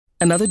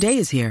Another day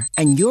is here,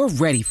 and you're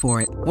ready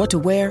for it. What to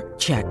wear?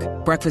 Check.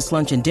 Breakfast,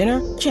 lunch, and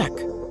dinner? Check.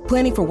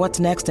 Planning for what's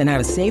next and how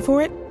to save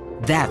for it?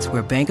 That's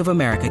where Bank of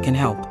America can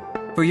help.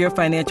 For your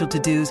financial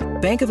to-dos,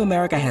 Bank of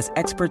America has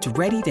experts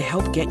ready to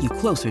help get you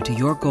closer to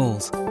your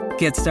goals.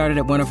 Get started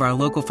at one of our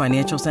local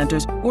financial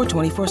centers or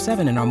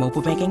 24/7 in our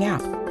mobile banking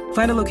app.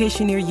 Find a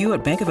location near you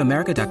at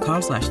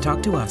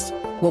bankofamerica.com/talktous.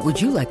 What would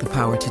you like the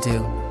power to do?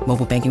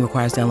 Mobile banking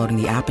requires downloading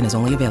the app and is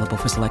only available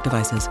for select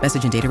devices.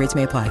 Message and data rates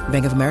may apply.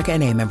 Bank of America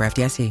N.A., member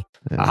FDIC.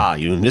 Ah,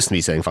 you missed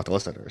me saying fuck the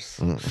listeners.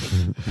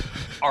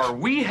 Are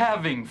we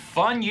having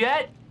fun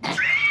yet?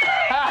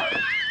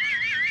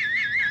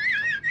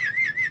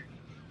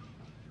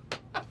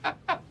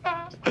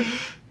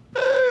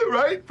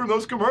 Right? From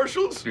those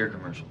commercials? Beer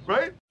commercials.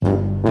 Right?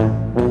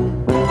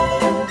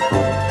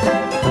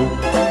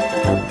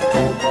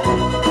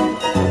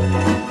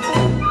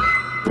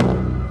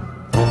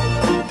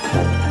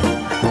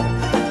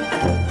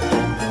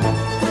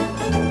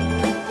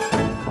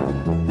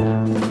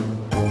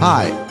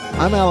 Hi,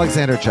 I'm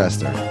Alexander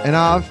Chester, and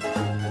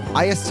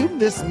I assume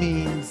this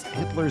means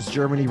Hitler's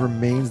Germany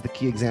remains the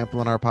key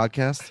example in our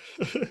podcast.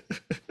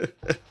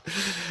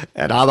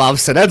 And I'm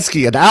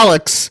Obstinensky, and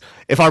Alex,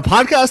 if our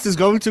podcast is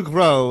going to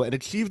grow and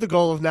achieve the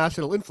goal of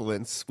national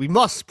influence, we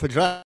must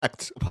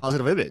project a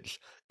positive image.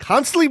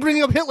 Constantly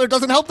bringing up Hitler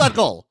doesn't help that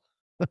goal.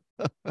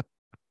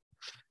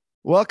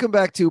 Welcome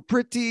back to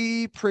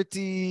Pretty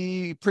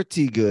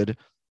Good,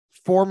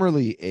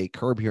 formerly a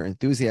Curb Your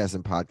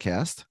Enthusiasm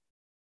podcast,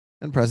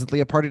 and presently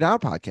a Party Down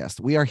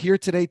podcast. We are here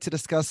today to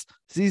discuss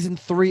Season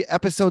 3,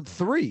 Episode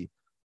 3,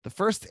 the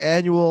first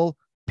annual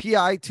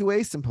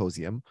PI2A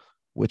Symposium,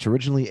 which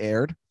originally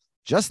aired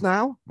just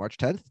now, March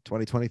 10th,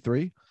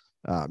 2023,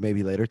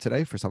 maybe later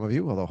today for some of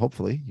you, although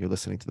hopefully you're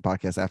listening to the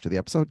podcast after the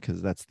episode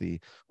because that's the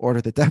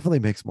order that definitely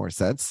makes more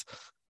sense.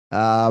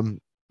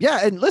 Yeah,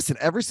 and listen,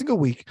 every single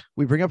week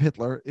we bring up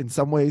Hitler in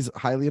some ways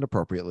highly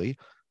inappropriately,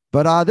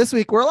 but this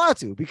week we're allowed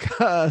to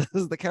because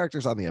the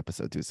characters on the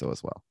episode do so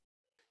as well.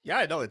 Yeah,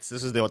 I know. This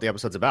is what the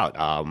episode's about.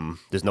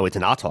 There's no way to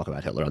not talk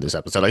about Hitler on this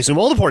episode. I assume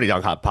all the Party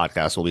Down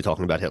podcasts will be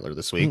talking about Hitler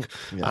this week.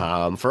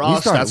 Yeah. For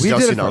us, that's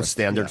just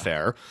standard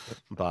fare.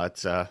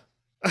 But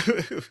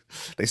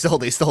they still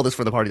hold this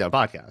for the Party Down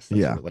podcast.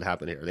 That's what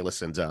happened here. They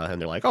listened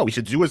and they're like, "Oh, we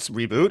should do a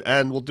reboot,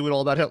 and we'll do it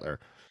all about Hitler."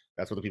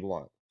 That's what the people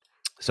want.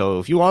 So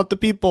if you want the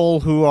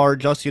people who are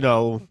just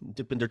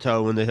dipping their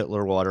toe in the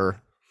Hitler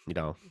water,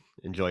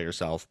 enjoy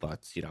yourself.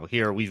 But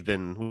here we've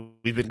been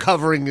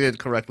covering it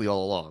correctly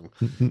all along.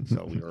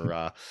 So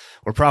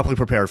we're properly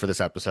prepared for this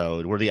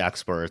episode. We're the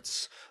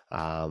experts.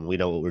 We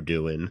know what we're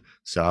doing.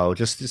 So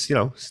just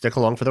stick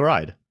along for the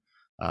ride.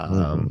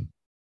 Are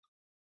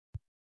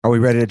we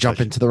ready to jump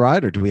into the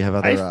ride, or do we have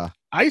other?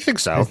 I think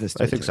so. I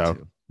think so.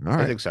 All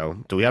right. I think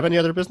so. Do we have any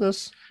other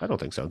business? I don't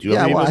think so. Do you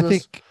have any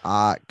business?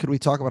 I think. Could we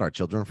talk about our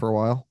children for a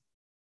while?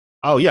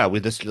 Oh yeah,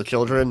 with the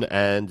children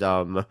and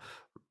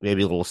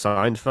maybe a little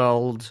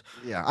Seinfeld.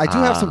 Yeah, I do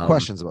have some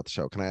questions about the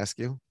show. Can I ask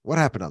you what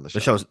happened on the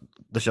show?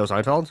 The show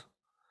Seinfeld.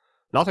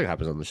 Nothing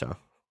happens on the show.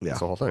 Yeah, that's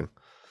the whole thing.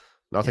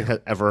 Nothing has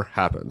ever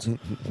happened.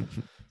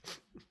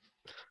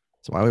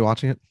 So why are we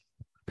watching it?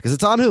 Because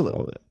it's on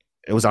Hulu.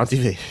 It was on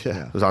TV.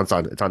 Yeah. It's on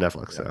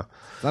Netflix. Yeah. So.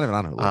 It's not even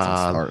on Hulu. It's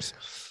on Stars.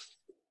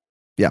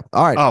 Yeah.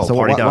 All right. Oh, so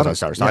Party Down's on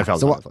Stars.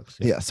 Seinfeld's on Netflix.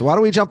 Yeah. So why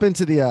don't we jump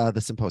into the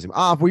symposium?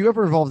 Were you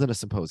ever involved in a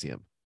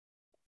symposium?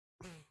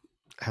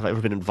 Have I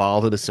ever been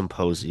involved in a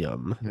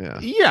symposium? Yeah.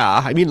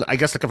 Yeah. I mean, I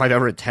guess if I've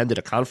ever attended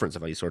a conference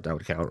of any sort, that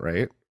would count,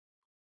 right?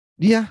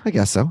 Yeah, I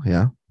guess so.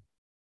 Yeah.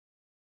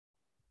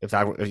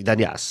 Then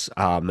yes.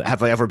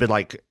 Have I ever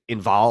been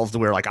involved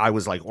where I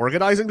was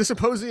organizing the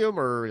symposium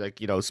or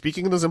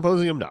speaking in the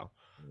symposium? No.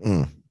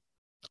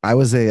 I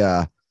was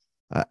I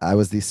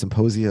was the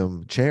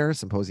symposium chair,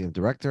 symposium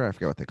director. I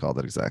forget what they called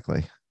it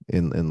exactly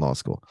in law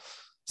school.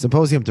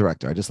 Symposium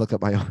director. I just looked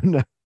up my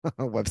own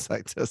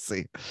website to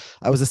see.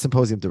 I was a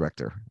symposium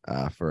director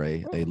for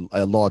a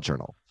law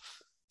journal.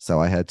 So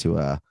I had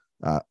to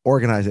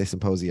organize a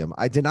symposium.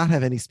 I did not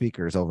have any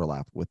speakers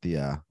overlap with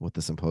the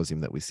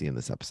symposium that we see in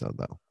this episode,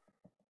 though.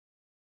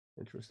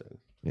 Interesting.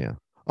 Yeah.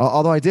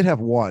 Although I did have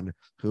one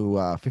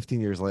who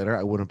 15 years later,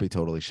 I wouldn't be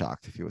totally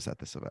shocked if he was at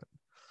this event.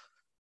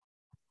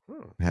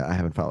 I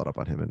haven't followed up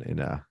on him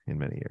in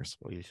many years.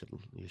 Well, you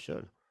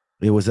should.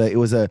 It was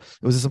a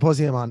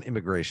symposium on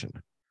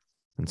immigration,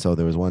 and so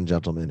there was one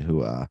gentleman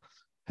who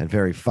had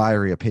very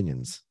fiery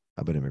opinions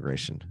about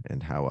immigration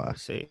and how. I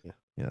see.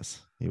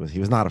 Yes, he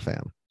was not a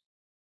fan.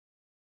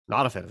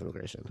 Not a fan of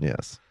immigration.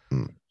 Yes.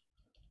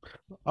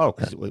 Oh,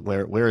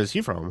 where is he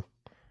from?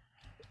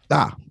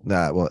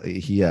 Well,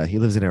 he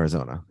lives in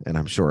Arizona, and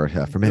I'm sure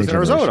for many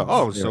generations. Arizona.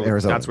 Oh, so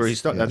that's where he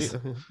started. Yes.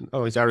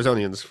 He's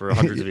Arizonians for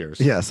hundreds of years.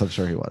 Yes, I'm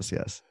sure he was.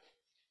 Yes.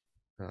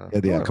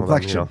 The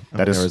complexion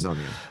that is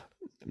Arizonian.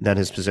 Then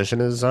his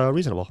position is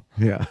reasonable.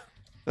 Yeah.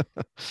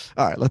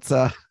 All right, let's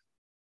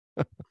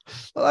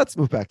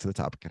move back to the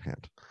topic at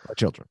hand. Our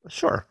children.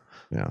 Sure.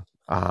 Yeah.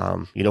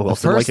 You know who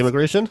else didn't like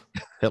immigration?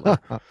 Hitler.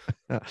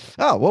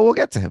 Oh, well, we'll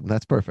get to him.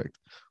 That's perfect.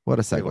 What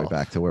a segue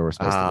back to where we're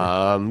supposed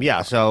to be.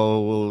 Yeah,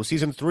 so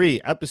season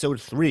 3, episode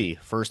 3,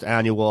 first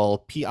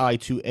annual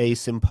PI2A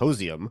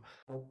symposium.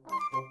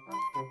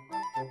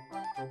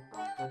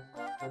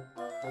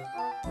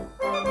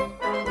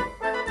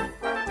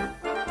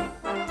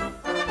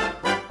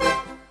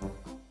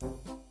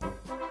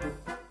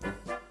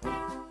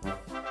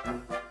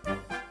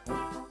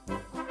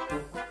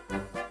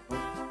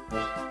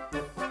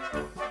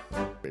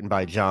 Written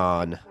by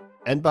John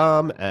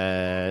Enbom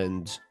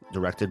and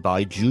directed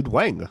by Jude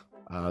Weng.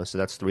 So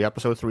that's 3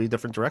 episodes, 3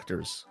 different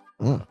directors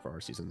for our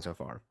season so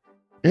far.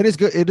 It is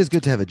good. It is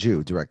good to have a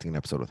Jew directing an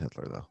episode with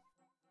Hitler, though.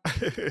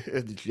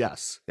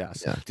 Yes. Yeah.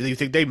 Do you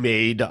think they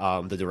made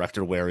the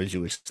director wear a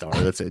Jewish star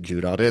that said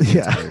Jude on it the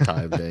entire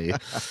time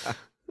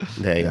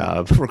they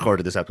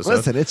recorded this episode?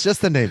 Listen, it's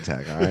just the name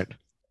tag, all right?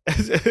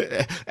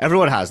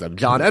 Everyone has them.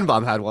 John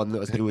Enbom had one that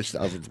was a Jewish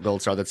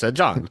gold star that said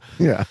John.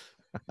 Yeah.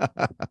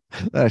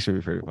 That should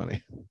be pretty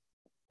funny.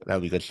 That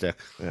would be good shtick.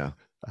 Yeah.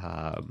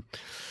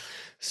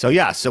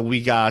 So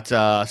we got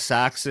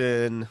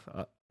Saxon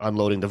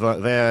unloading the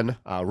van.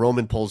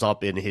 Roman pulls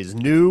up in his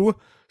new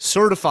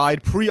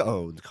certified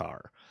pre-owned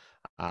car,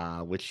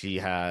 which he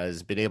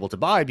has been able to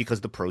buy because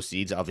of the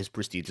proceeds of his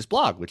prestigious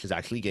blog, which has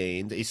actually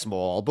gained a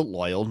small but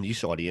loyal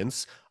niche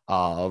audience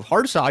of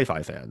hard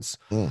sci-fi fans.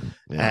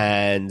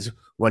 And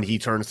when he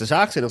turns to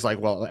Saxon, it's like,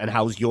 well, and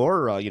how's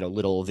your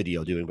little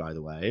video doing, by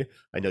the way?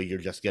 I know you're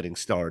just getting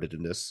started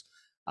in this.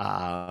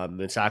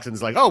 And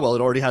Saxon's like, oh, well,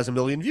 it already has 1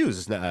 million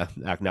views now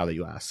that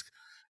you ask.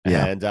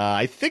 Yeah. And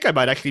I think I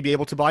might actually be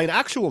able to buy an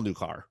actual new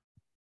car.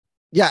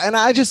 Yeah,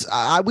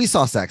 and we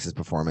saw Saxon's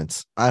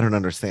performance. I don't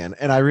understand.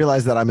 And I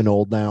realize that I'm an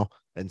old now,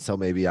 and so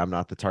maybe I'm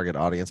not the target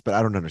audience, but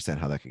I don't understand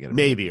how that could get.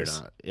 Maybe you're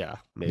not. Yeah,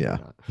 maybe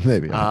not.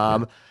 Maybe.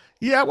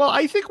 Yeah, well,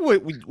 I think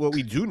what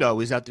we do know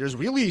is that there's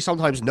really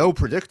sometimes no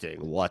predicting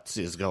what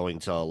is going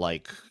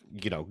to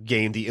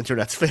gain the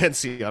internet's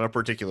fancy on a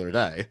particular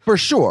day. For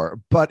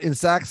sure. But in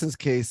Saxon's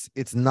case,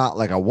 it's not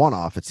like a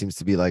one-off. It seems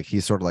to be like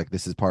he's sort of like,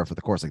 this is par for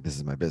the course. Like, this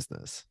is my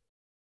business.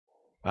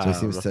 So he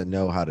seems to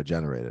know how to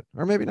generate it.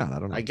 Or maybe not. I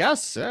don't know. I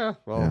guess, yeah.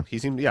 Well, he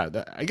seemed,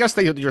 I guess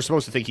you're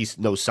supposed to think he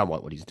knows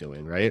somewhat what he's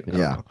doing, right?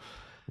 Yeah.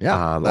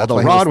 Yeah.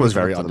 Although Ron was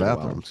very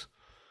underwhelmed.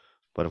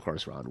 But of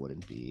course, Ron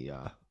wouldn't be,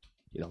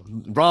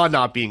 Ron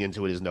not being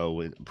into it is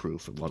no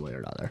proof in one way or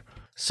another.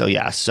 So,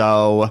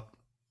 so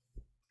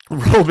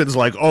Roman's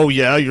like, oh,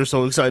 yeah, you're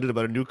so excited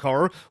about a new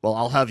car? Well,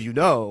 I'll have you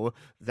know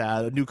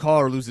that a new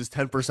car loses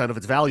 10% of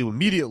its value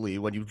immediately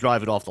when you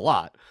drive it off the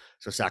lot.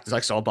 So Saxon's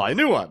like, so I'll buy a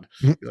new one.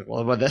 He's like,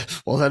 well,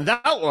 then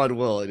that one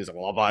will. And he's like,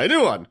 well, I'll buy a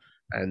new one.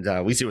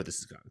 And we see where this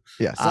is going.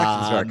 Yeah,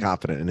 Saxon's very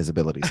confident in his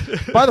abilities.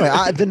 By the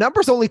way, the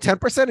number's only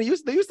 10%.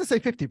 They used to say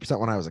 50%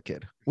 when I was a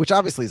kid, which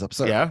obviously is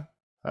absurd. Yeah.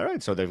 All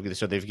right. So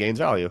they've gained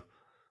value.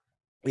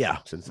 Yeah.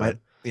 Since then.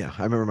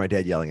 I remember my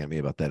dad yelling at me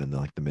about that in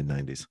the mid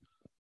 90s.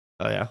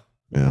 Oh yeah.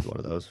 Yeah. One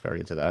of those. Very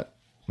into that.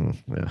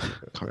 Yeah.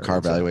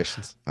 Car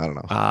valuations. I don't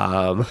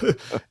know.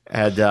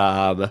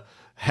 And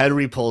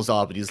Henry pulls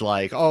up and he's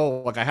like,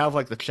 oh, I have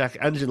the check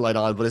engine light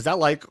on, but is that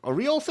a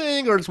real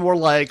thing or it's more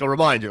like a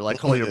reminder, like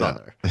call your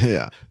brother?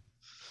 Yeah.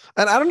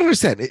 And I don't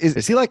understand.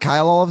 Is he like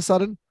Kyle all of a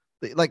sudden?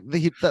 That's like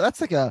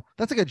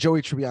a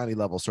Joey Tribbiani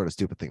level sort of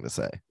stupid thing to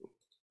say.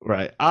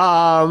 Right.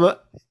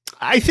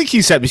 I think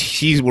he said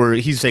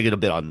he's taking a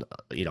bit on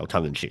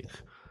tongue in cheek.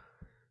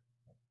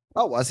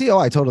 Oh, was he? Oh,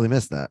 I totally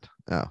missed that.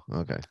 Oh,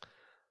 okay.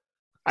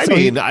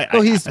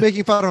 He's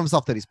making fun of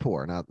himself that he's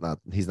poor.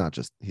 He's not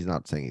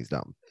saying he's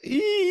dumb.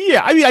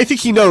 Yeah, I think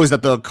he knows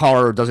that the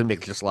car doesn't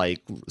make just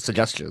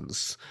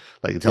suggestions.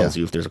 It tells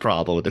you if there's a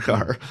problem with the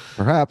car.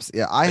 Perhaps.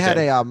 Yeah. I had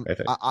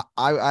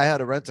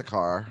to rent a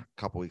car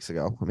a couple weeks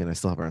ago. I mean, I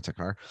still have a rent a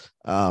car,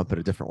 but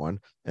a different one.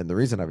 And the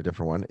reason I have a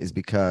different one is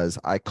because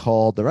I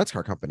called the rent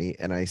car company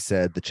and I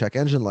said the check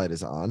engine light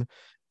is on,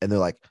 and they're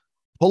like,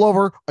 pull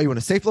over. Are you in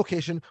a safe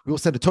location? We will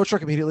send a tow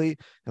truck immediately. And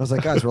I was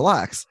like, guys,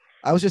 relax.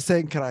 I was just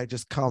saying, can I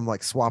just come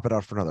swap it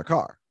out for another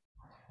car?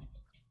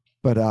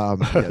 But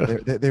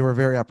they were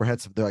very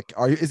apprehensive. They're like,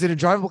 is it in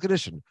drivable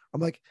condition?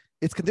 I'm like,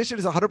 its condition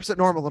is 100%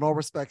 normal in all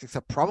respects,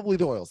 except probably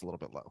the oil's a little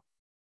bit low.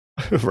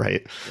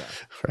 Right. Yeah.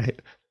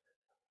 Right.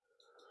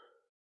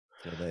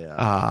 So they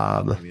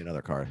gave me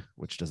another car,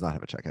 which does not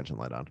have a check engine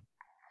light on.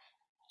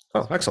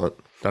 Oh, excellent.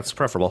 That's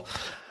preferable.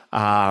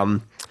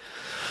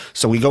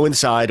 So we go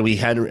inside.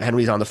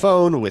 Henry's on the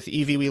phone with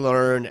Evie, we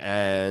learn,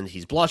 and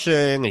he's blushing.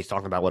 And he's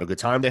talking about what a good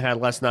time they had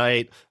last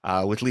night,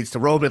 which leads to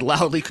Roman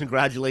loudly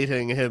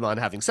congratulating him on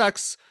having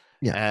sex.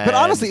 Yeah, but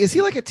honestly, is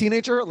he like a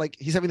teenager? Like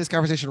he's having this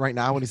conversation right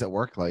now when he's at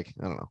work? I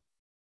don't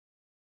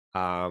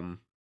know.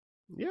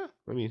 Yeah,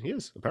 I mean, he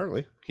is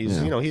apparently. He's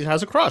he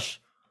has a crush.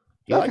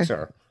 He likes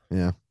her.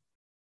 Yeah.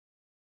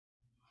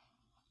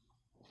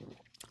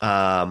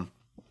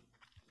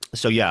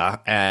 So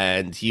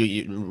and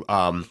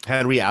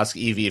Henry asks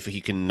Evie if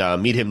he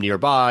can meet him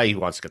nearby. He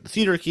wants to get the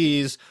theater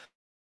keys.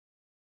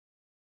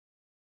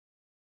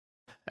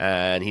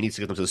 and he needs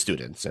to get them to the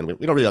students. And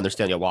we don't really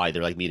understand yet why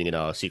they're like meeting in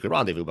a secret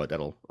rendezvous, but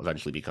that'll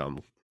eventually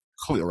become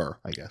clearer,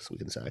 I guess we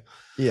can say.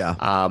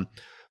 Yeah.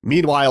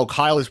 Meanwhile,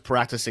 Kyle is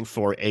practicing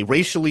for a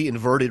racially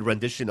inverted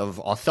rendition of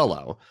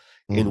Othello,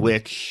 in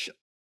which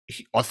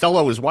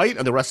Othello is white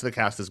and the rest of the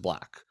cast is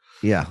black.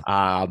 Yeah.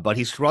 But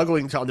he's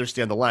struggling to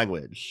understand the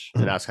language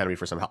and asks Henry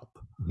for some help.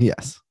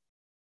 Yes.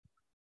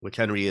 Which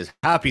Henry is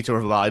happy to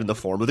provide in the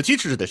form of the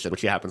teacher's edition,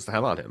 which he happens to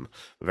have on him.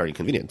 Very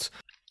convenient.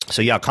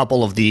 So yeah, a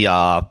couple of the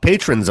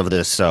patrons of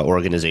this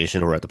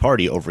organization who are at the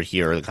party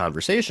overhear the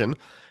conversation,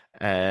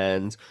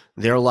 and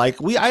they're like,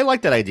 I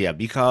like that idea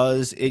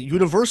because it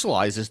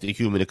universalizes the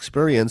human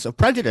experience of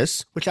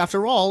prejudice, which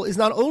after all is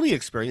not only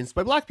experienced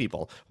by black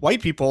people.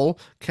 White people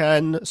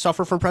can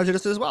suffer from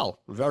prejudice as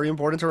well. Very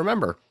important to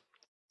remember.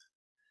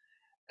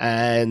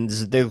 And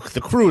the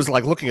crew is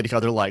like looking at each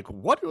other like,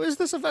 what is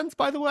this event,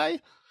 by the way?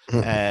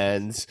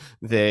 And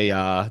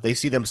they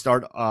see them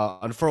start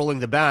unfurling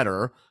the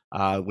banner,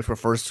 which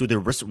refers to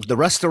the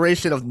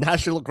restoration of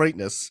national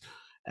greatness,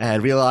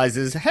 and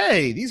realizes,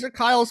 hey, these are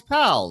Kyle's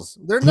pals.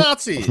 They're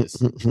Nazis.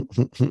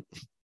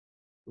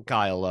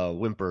 Kyle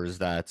whimpers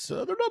that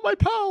they're not my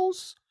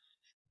pals.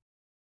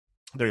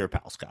 They're your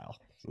pals, Kyle.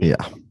 Yeah.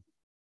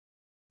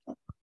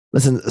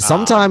 Listen,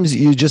 sometimes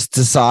you just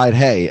decide,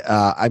 hey,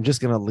 I'm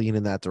just going to lean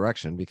in that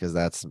direction because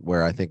that's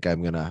where I think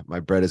my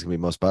bread is going to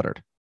be most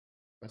buttered.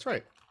 That's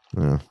right.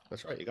 Yeah.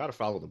 That's right. You got to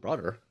follow the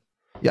butter.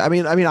 Yeah, I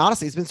mean,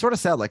 honestly, it's been sort of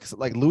sad.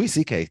 Like Louis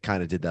C.K.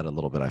 kind of did that a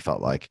little bit. I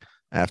felt like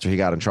after he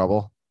got in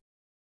trouble,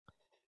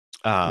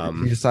 he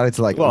decided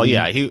to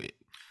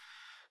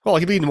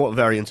he leaned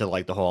very into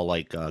like the whole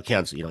like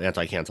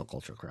anti-cancel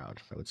culture crowd.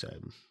 I would say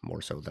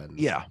more so than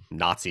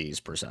Nazis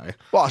per se.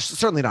 Well,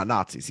 certainly not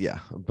Nazis,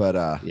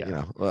 but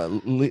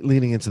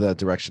leaning into the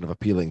direction of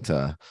appealing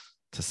to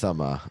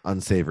some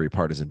unsavory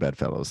partisan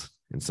bedfellows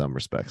in some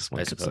respects.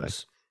 I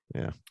suppose.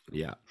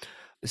 Yeah.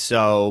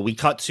 So we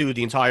cut to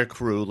the entire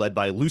crew led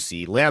by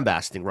Lucy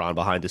lambasting Ron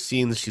behind the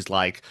scenes. She's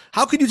like,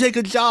 how can you take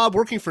a job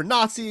working for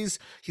Nazis?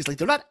 He's like,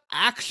 they're not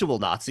actual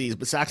Nazis.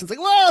 But Saxon's like,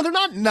 well, they're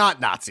not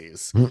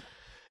Nazis.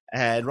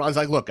 And Ron's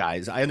like, look,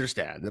 guys, I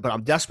understand, but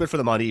I'm desperate for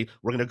the money.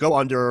 We're going to go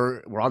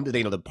under. We're on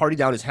the party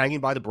down is hanging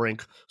by the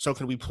brink. So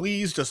can we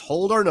please just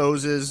hold our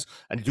noses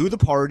and do the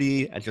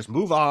party and just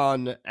move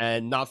on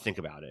and not think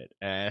about it?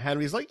 And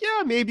Henry's like,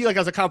 yeah, maybe like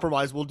as a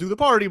compromise, we'll do the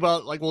party,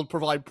 but like we'll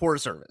provide poor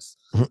service.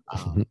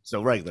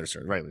 So regular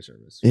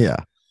service.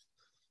 Yeah.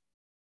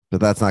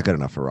 But that's not good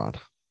enough for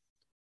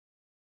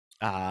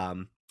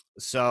Ron.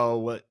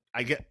 So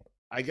I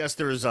guess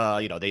there's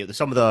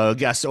some of the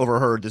guests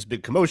overheard this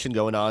big commotion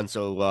going on.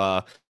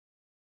 So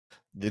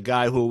the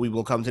guy who we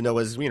will come to know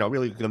as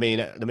really the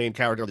main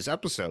character of this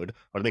episode,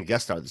 or the main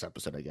guest star of this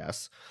episode, I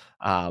guess,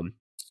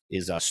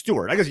 is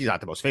Stewart. I guess he's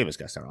not the most famous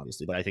guest star,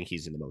 obviously, but I think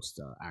he's in the most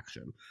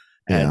action.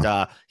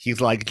 And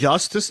he's like,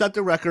 just to set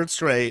the record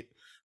straight,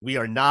 we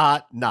are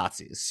not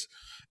Nazis.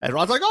 And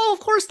Ron's like, oh,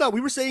 of course not.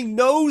 We were saying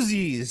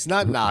nosies,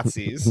 not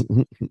Nazis.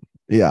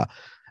 Yeah.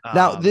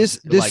 Now this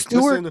like,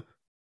 Stewart. Listen,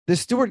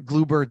 This Stuart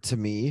Glubert to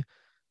me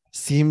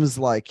seems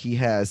like he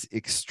has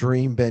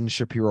extreme Ben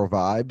Shapiro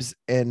vibes,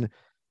 and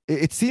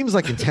it seems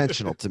like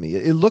intentional to me.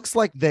 It looks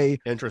like they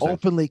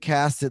openly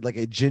casted like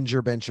a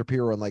ginger Ben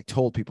Shapiro and like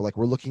told people like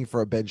we're looking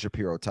for a Ben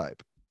Shapiro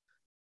type.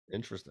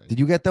 Interesting. Did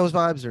you get those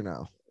vibes or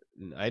no?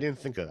 I didn't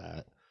think of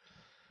that.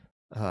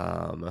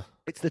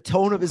 It's the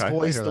tone of his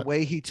voice, the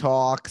way he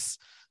talks,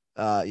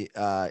 his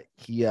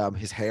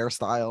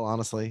hairstyle,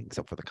 honestly,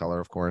 except for the color,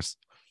 of course.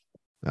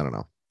 I don't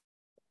know.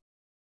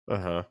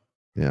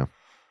 Yeah.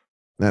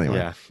 Anyway.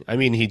 Yeah. I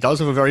mean, he does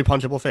have a very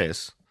punchable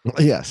face.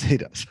 Yes, he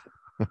does.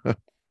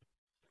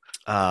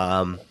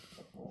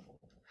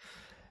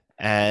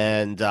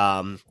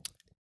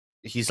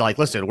 He's like,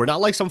 listen, we're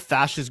not like some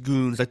fascist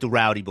goons like the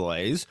Rowdy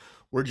Boys.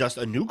 We're just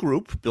a new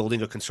group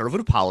building a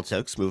conservative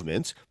politics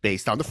movement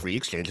based on the free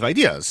exchange of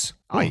ideas,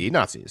 i.e.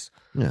 Nazis.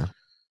 Yeah.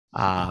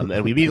 And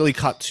we immediately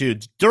cut to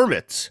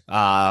Dermot,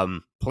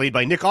 played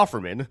by Nick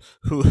Offerman,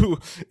 who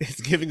is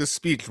giving a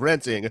speech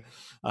ranting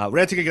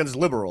against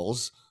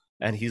liberals.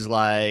 And he's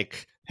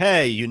like,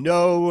 hey, you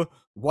know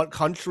what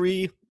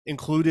country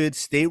included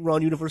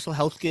state-run universal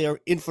healthcare,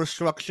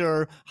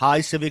 infrastructure,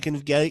 high civic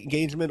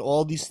engagement,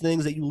 all these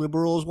things that you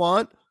liberals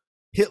want?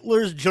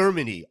 Hitler's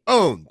Germany.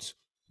 Owned.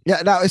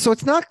 Yeah, now, so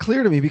it's not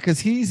clear to me because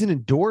he's an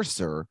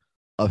endorser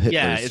of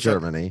Hitler's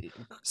Germany.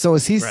 So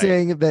is he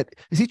saying that,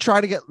 is he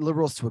trying to get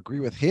liberals to agree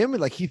with him?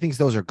 And like he thinks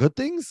those are good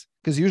things?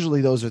 Because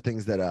usually those are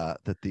things that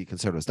the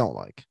conservatives don't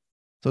like.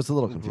 So it's a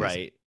little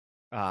confusing.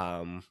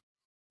 Right.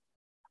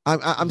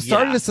 I'm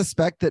starting to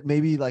suspect that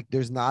maybe like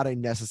there's not a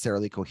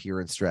necessarily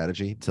coherent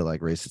strategy to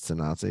like racists and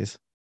Nazis.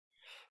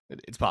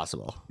 It's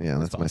possible. Yeah,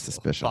 that's my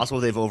suspicion. It's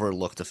possible they've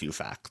overlooked a few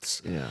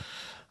facts. Yeah.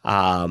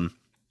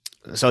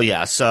 So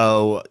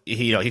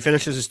he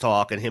finishes his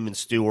talk, and him and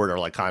Stewart are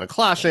like kind of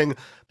clashing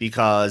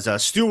because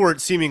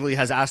Stewart seemingly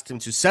has asked him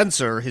to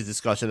censor his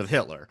discussion of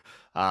Hitler.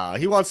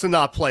 He wants to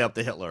not play up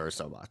the Hitler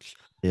so much.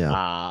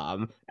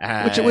 Yeah.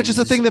 Which is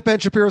a thing that Ben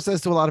Shapiro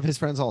says to a lot of his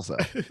friends also.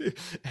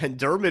 And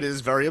Dermot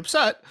is very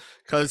upset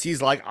because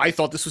he's like, I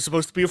thought this was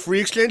supposed to be a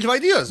free exchange of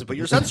ideas, but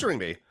you're censoring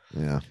me.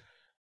 Yeah.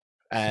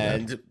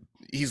 And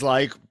he's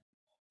like,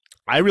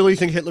 I really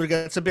think Hitler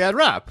gets a bad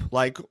rap.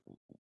 Like,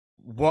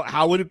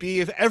 how would it be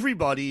if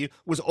everybody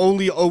was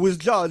only always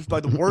judged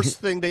by the worst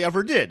thing they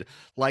ever did?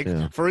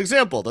 Like, for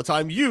example, the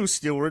time you,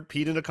 Stewart,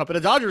 peed in a cup at a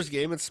Dodgers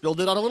game and spilled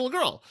it on a little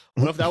girl.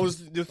 What if that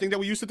was the thing that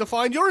we used to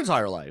define your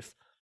entire life?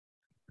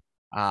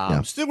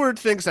 Stewart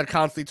thinks that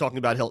constantly talking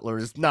about Hitler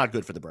is not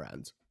good for the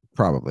brand.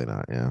 Probably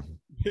not, yeah.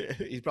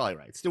 He's probably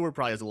right. Stewart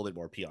probably has a little bit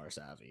more PR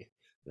savvy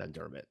than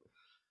Dermot.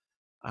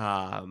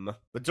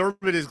 But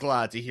Dermot is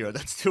glad to hear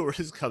that Stewart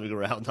is coming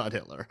around on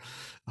Hitler.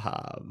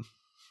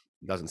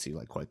 Doesn't seem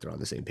like quite they're on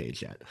the same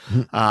page yet.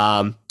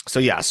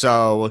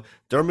 So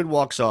Dermot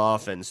walks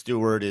off and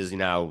Stewart is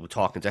now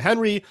talking to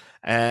Henry,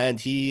 and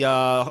he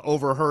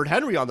overheard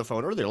Henry on the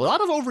phone earlier. A lot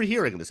of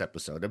overhearing in this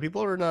episode. And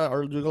people are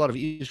doing a lot of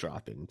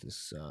eavesdropping.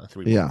 This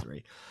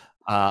 313.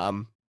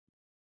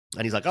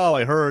 And he's like, "Oh,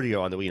 I heard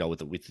on the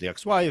with the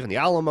ex-wife and the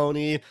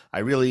alimony.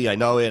 I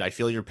know it. I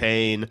feel your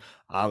pain,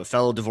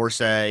 fellow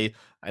divorcee.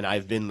 And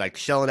I've been like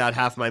shelling out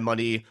half my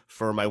money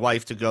for my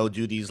wife to go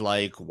do these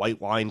like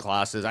white wine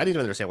classes. I didn't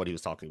even understand what he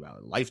was talking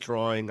about. Life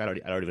drawing. I don't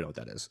even know what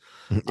that is.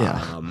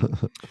 Yeah.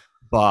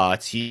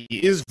 But he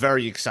is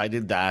very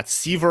excited that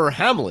Seaver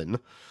Hamlin,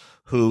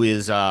 who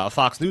is a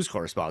Fox News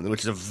correspondent,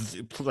 which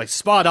is a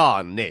spot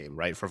on name,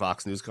 right, for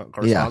Fox News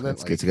correspondent. Yeah,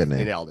 it's a good name.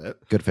 They nailed it.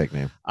 Good fake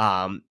name.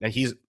 And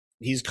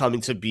he's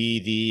coming to be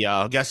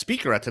the guest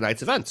speaker at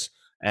tonight's event,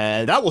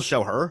 and that will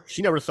show her.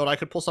 She never thought I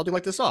could pull something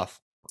like this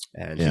off,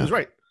 and she was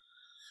right.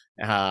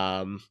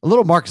 A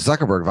little Mark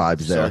Zuckerberg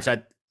vibes there.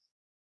 So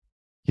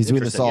he's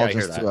doing this all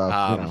just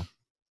to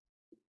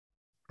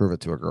prove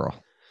it to a girl.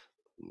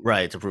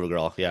 Right, to prove a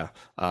girl, yeah.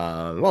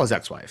 Well, his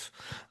ex-wife.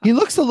 He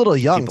looks a little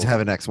young to have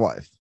an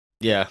ex-wife.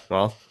 Yeah,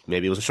 well,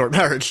 maybe it was a short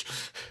marriage.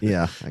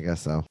 Yeah, I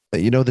guess so.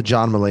 You know the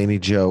John Mulaney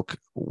joke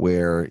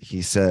where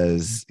he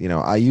says,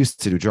 I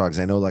used to do drugs.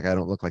 I know I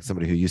don't look like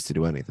somebody who used to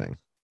do anything.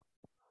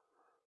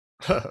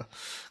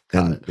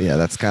 And yeah,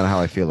 that's kind of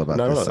how I feel about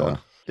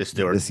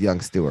this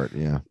young Stewart.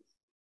 Yeah.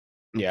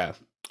 Yeah.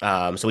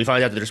 So we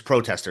find out that there's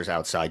protesters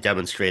outside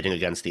demonstrating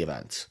against the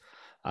event.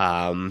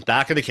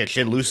 Back in the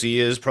kitchen, Lucy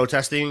is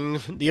protesting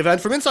the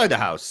event from inside the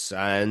house,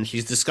 and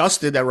she's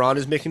disgusted that Ron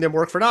is making them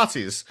work for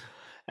Nazis.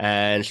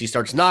 And she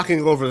starts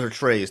knocking over her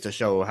trays to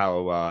show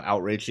how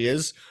outraged she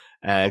is.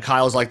 And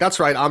Kyle's like, that's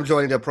right, I'm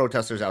joining the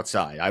protesters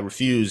outside. I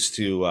refuse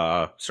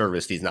to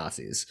service these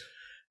Nazis.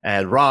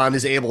 And Ron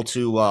is able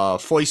to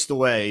foist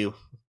away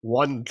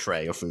one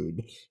tray of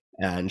food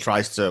and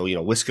tries to,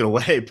 whisk it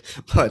away.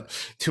 But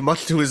too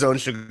much to his own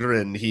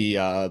chagrin, he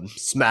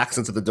smacks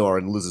into the door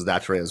and loses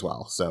that tray as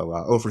well. So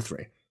 0 for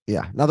 3.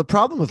 Yeah. Now, the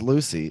problem with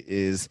Lucy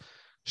is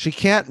she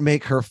can't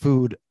make her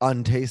food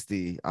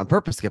untasty on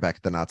purpose to get back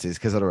at the Nazis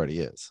because it already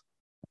is.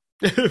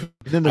 I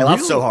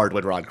laughed so hard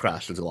when Ron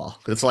crashed into the wall.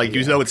 It's like,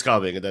 you know it's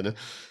coming. And then,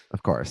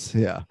 of course.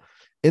 Yeah.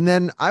 And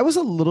then I was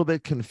a little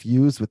bit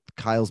confused with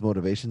Kyle's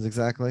motivations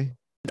exactly.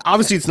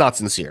 Obviously, it's not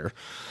sincere.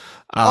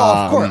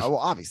 Of course. Well,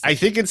 obviously. I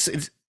think it's.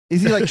 Is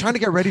he like trying to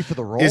get ready for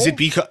the role? Is it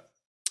because?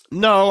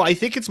 No, I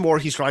think it's more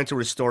he's trying to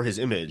restore his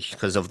image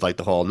because of like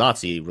the whole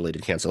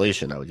Nazi-related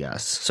cancellation, I would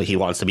guess. So he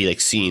wants to be like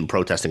seen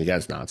protesting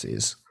against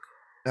Nazis.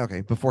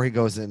 Okay, before he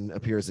goes and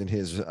appears in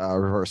his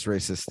reverse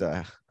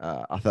racist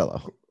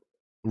Othello.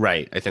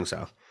 Right, I think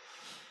so.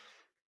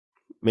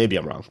 Maybe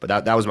I'm wrong, but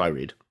that was my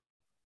read.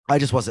 I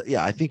just wasn't.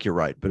 Yeah, I think you're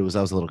right, but I was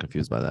a little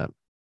confused by that.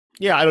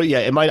 Yeah, I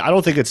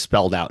don't think it's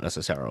spelled out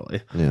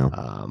necessarily. Yeah,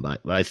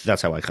 but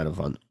that's how I kind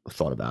of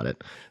thought about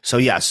it. So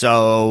yeah,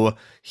 so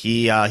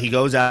he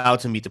goes out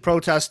to meet the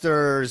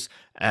protesters,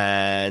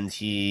 and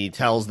he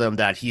tells them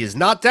that he is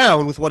not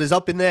down with what is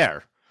up in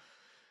there.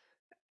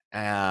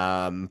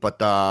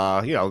 But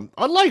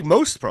unlike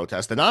most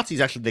protests, the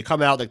Nazis actually, they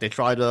come out, like they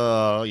try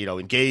to,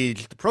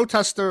 engage the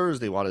protesters.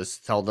 They want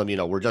to tell them,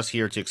 we're just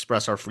here to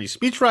express our free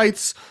speech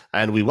rights,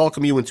 and we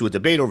welcome you into a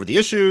debate over the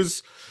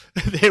issues.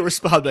 They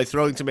respond by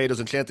throwing tomatoes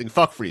and chanting,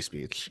 fuck free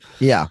speech.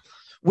 Yeah.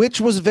 Which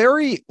was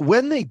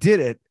when they did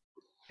it,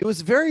 it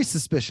was very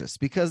suspicious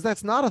because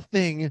that's not a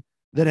thing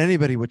that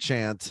anybody would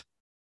chant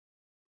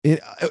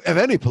of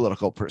any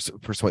political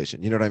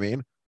persuasion. You know what I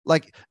mean?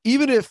 Like,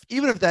 even if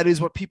that is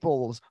what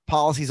people's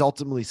policies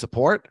ultimately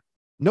support,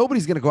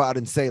 nobody's going to go out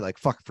and say like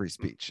 "fuck free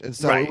speech." And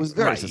so it was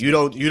very you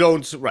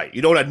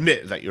don't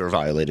admit that you're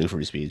violating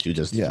free speech. You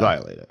just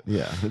violate it.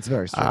 Yeah, it's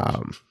very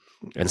strange.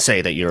 And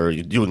say that you're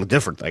doing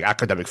different, like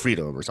academic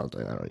freedom or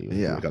something. I don't know.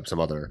 You look up some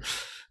other,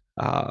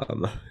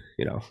 buzzword.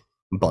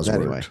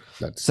 Anyway,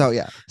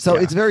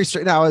 it's very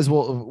strange. Now, as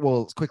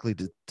we'll quickly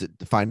to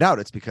find out,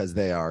 it's because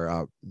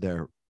they're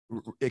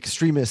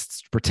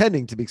extremists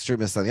pretending to be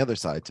extremists on the other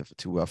side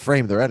to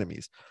frame their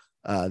enemies.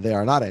 They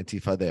are not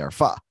Antifa, they are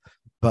FA.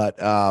 But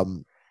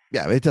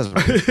it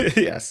doesn't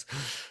yes.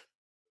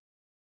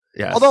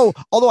 Yes.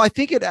 Although I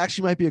think it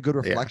actually might be a good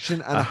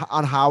reflection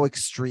on how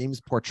extremes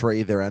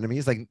portray their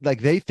enemies.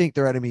 Like they think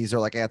their enemies are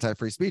like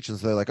anti-free speech, and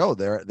so they're like, oh,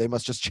 they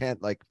must just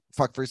chant like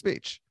fuck free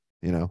speech,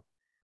 you know?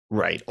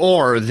 Right.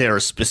 Or they're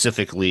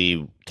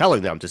specifically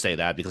telling them to say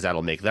that because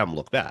that'll make them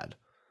look bad.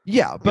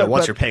 Yeah, but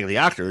once you're paying the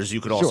actors, you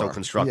could also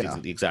construct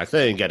the exact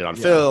thing, get it on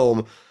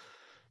film.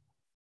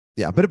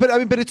 Yeah, but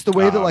it's the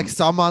way that like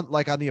some on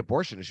the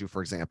abortion issue,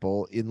 for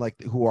example, in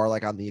like who are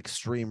like on the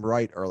extreme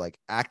right are like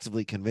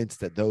actively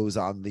convinced that those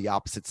on the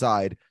opposite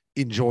side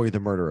enjoy the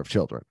murder of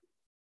children,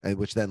 and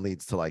which then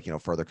leads to like, you know,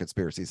 further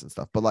conspiracies and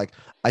stuff. But like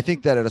I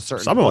think that at a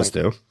certain some of us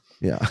do.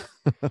 Yeah.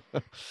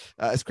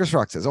 As Chris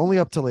Rock says, only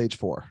up till age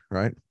 4,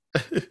 right?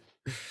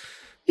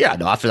 Yeah,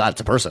 no, after that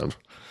it's a person.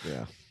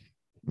 Yeah.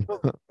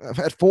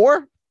 At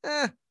 4?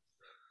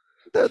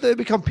 They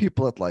become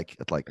people at like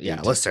yeah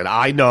 18. Listen,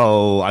 I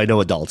know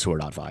adults who are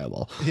not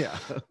viable. Yeah.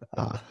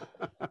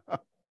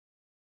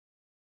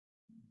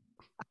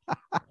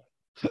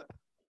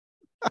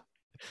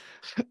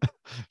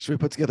 Should we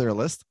put together a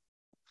list?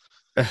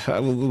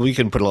 We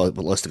can put a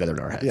list together in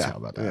our heads. How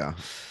about that? Yeah.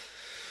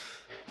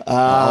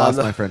 I'll ask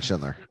my friend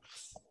Schindler.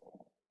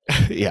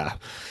 Yeah.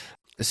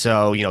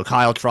 So, you know,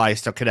 Kyle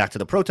tries to connect to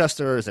the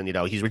protesters, and, you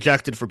know, he's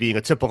rejected for being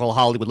a typical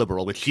Hollywood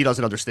liberal, which he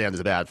doesn't understand is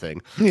a bad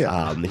thing.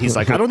 Yeah. He's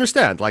like, I don't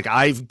understand. Like,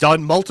 I've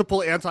done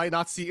multiple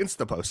anti-Nazi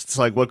Insta posts.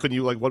 Like, what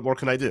more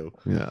can I do?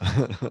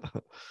 Yeah.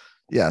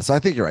 Yeah. So I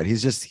think you're right.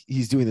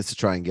 He's doing this to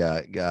try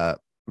and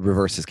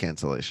reverse his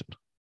cancellation.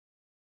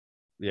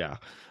 Yeah.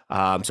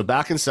 So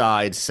back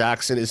inside,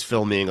 Saxon is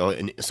filming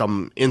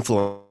some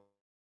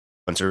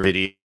influencer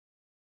video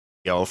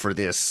for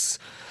this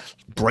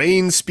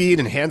brain speed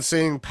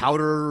enhancing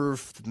powder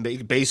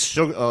based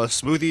sugar,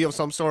 smoothie of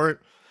some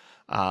sort.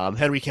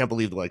 Henry can't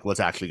believe like what's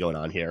actually going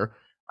on here.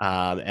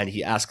 And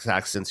he asks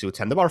Saxon to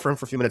attend the bar for him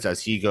for a few minutes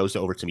as he goes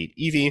over to meet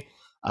Evie.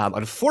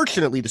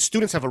 Unfortunately, the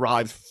students have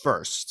arrived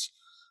first,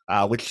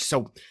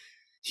 so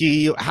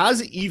he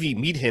has Evie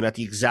meet him at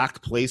the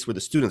exact place where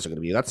the students are going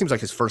to be. That seems like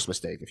his first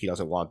mistake if he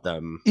doesn't want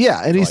them.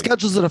 Yeah, and he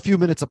schedules it a few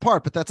minutes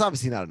apart, but that's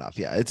obviously not enough.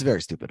 Yeah, it's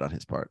very stupid on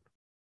his part.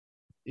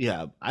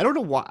 Yeah, I don't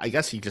know why. I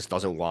guess he just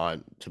doesn't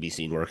want to be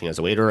seen working as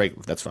a waiter.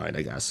 That's fine.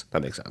 I guess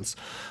that makes sense.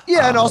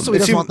 Yeah, and also he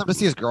doesn't want them to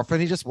see his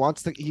girlfriend. He just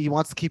wants to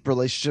keep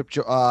relationship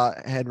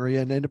Henry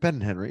and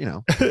independent Henry. You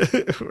know,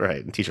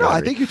 right? No,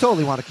 I think you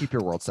totally want to keep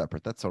your world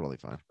separate. That's totally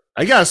fine.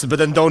 I guess, but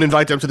then don't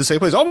invite them to the same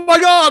place. Oh my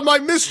God, my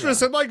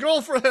mistress and my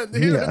girlfriend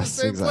here in the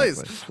same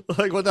place.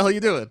 Like, what the hell are you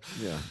doing?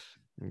 Yeah,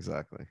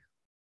 exactly.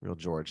 Real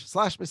George /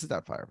 Mrs.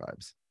 Doubtfire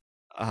vibes.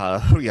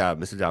 Yeah,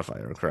 Mr.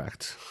 Doubtfire,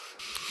 correct.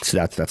 So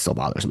that still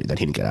bothers me that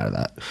he didn't get out of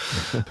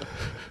that.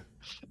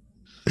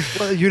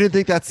 Well, you didn't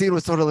think that scene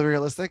was totally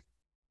realistic?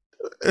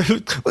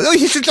 Well,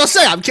 he should just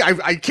say,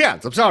 I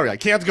can't. I'm sorry, I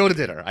can't go to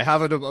dinner. I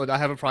have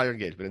a prior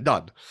engagement and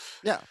done.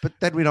 Yeah, but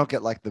then we don't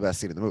get like the best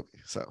scene in the movie.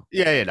 So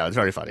yeah, no, it's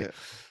very funny. Yeah.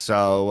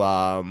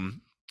 So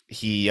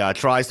he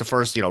tries to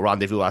first, you know,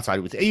 rendezvous outside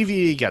with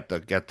Evie, get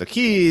the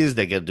keys,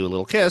 they do a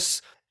little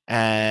kiss.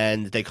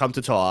 And they come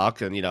to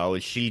talk, and, you know,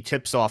 she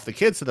tips off the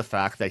kids to the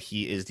fact that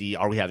he is the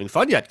 "Are we having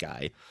fun yet?"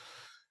 guy.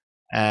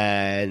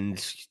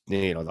 And,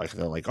 you know, like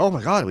they're like, "Oh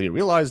my God, we didn't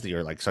realize that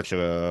you're like such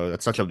a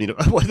you know,"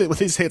 what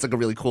they say, it's like a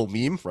really cool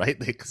meme, right?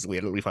 Because we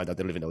find out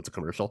they don't even know it's a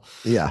commercial.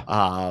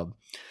 Yeah.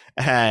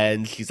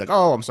 And he's like,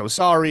 "Oh, I'm so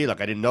sorry.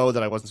 Like, I didn't know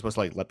that I wasn't supposed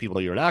to like let people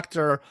know you're an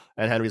actor."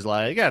 And Henry's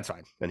like, "Yeah, it's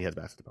fine." And he heads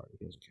back to the party.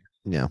 He doesn't care.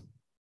 Yeah.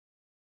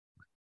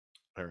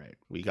 All right,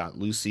 we got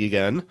Lucy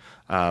again,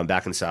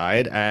 back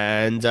inside,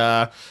 and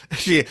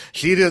she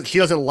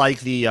doesn't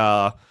like the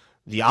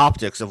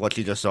optics of what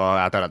she just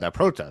saw at that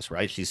protest,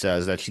 right? She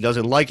says that she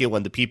doesn't like it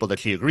when the people that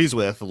she agrees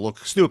with look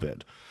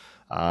stupid,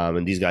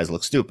 and these guys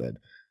look stupid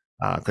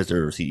because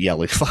they're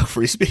yelling "fuck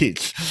free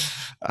speech."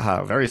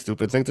 Very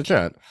stupid thing to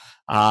chant.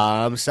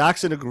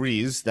 Saxon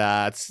agrees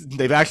that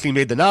they've actually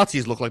made the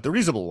Nazis look like the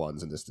reasonable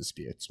ones in this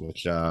dispute,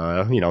 which you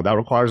know, that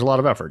requires a lot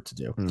of effort to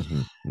do.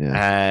 Mm-hmm.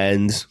 Yeah.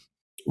 And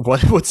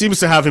what seems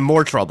to have him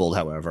more troubled,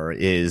 however,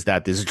 is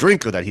that this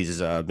drink that he's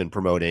been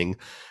promoting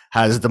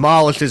has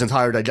demolished his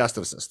entire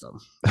digestive system.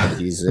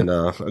 He's in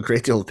a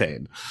great deal of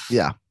pain.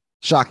 Yeah,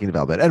 shocking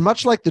development. And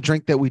much like the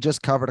drink that we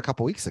just covered a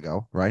couple weeks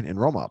ago, right, in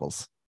Role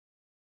Models.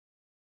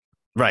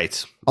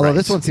 Right. Although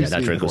this one seems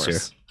that drink was here.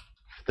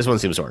 This one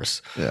seems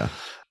worse. Yeah.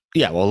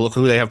 Yeah, well, look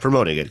who they have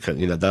promoting it.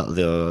 You know,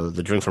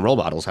 the drink from Role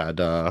Models had,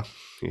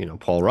 you know,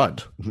 Paul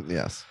Rudd.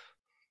 Yes.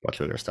 Much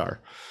bigger star.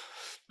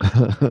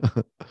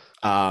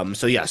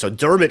 So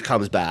Dermot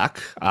comes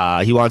back.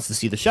 He wants to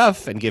see the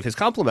chef and give his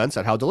compliments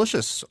on how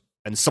delicious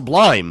and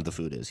sublime the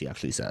food is, he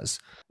actually says.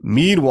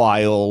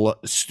 Meanwhile,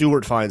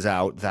 Stuart finds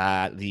out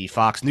that the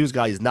Fox News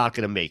guy is not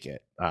going to make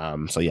it.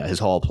 His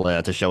whole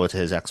plan to show it to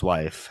his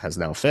ex-wife has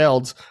now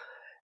failed.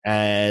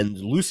 And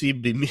Lucy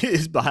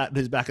is back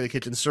in the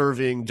kitchen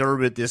serving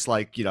Dermot this,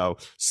 like, you know,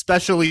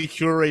 specially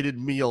curated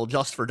meal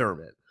just for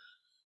Dermot.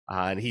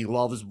 And he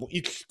loves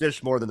each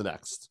dish more than the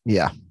next.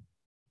 Yeah.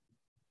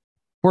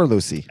 Poor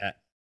Lucy.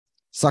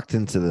 Sucked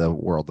into the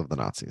world of the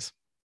Nazis.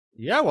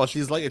 Yeah, well,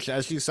 she's like,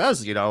 as she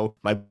says, you know,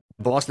 my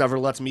boss never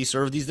lets me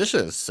serve these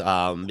dishes.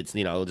 It's,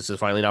 this is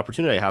finally an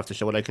opportunity. I have to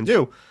show what I can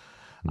do.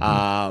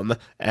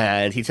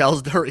 And he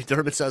tells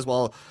Dermot says,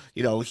 well,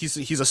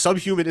 he's a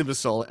subhuman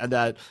imbecile, and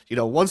that,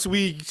 once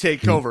we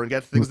take over and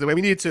get things the way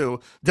we need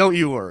to, don't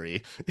you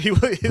worry.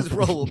 His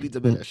role will be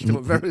diminished to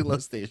a very low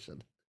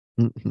station.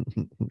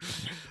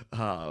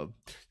 Don't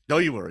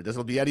you worry. This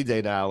will be any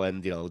day now,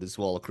 and, this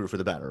will all accrue for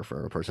the better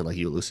for a person like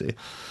you, Lucy.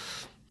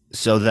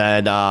 So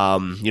then,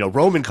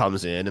 Roman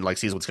comes in and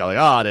sees what's going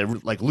on,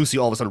 and Lucy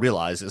all of a sudden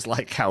realizes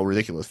how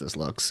ridiculous this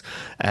looks,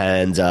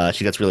 and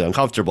she gets really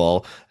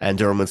uncomfortable. And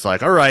Dermot's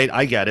like, "All right,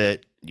 I get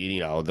it.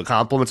 The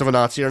compliments of a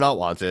Nazi are not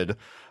wanted.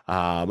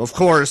 Of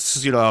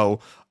course,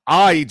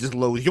 I just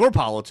loathe your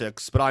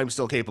politics, but I'm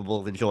still capable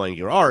of enjoying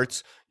your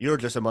art. You're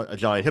just a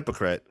giant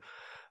hypocrite."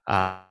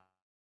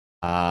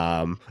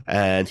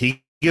 And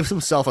he gives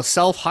himself a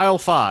self-high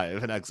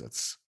five and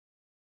exits.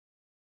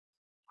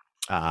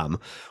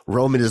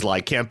 Roman is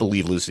can't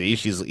believe Lucy.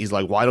 He's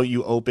like, why don't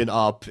you open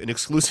up an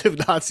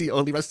exclusive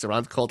Nazi-only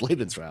restaurant called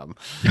Lebensraum?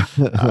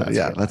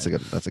 That's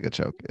a good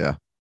joke. Yeah.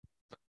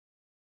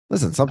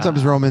 Listen,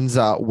 sometimes Roman's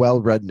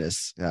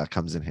well-readness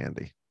comes in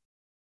handy.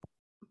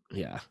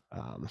 Yeah.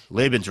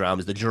 Lebensraum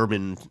is the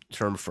German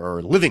term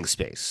for living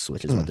space,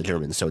 which is what the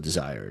Germans so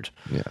desired.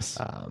 Yes.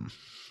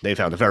 They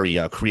found a very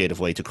creative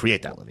way to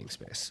create that living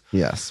space.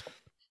 Yes.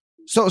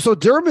 So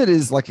Dermot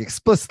is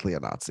explicitly a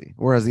Nazi,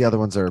 whereas the other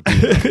ones are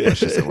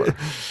English, as it were.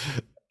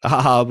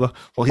 Well,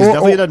 he's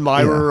definitely an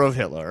admirer of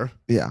Hitler.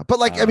 Yeah, but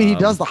he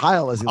does the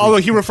Heil as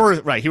he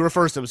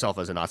refers to himself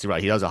as a Nazi,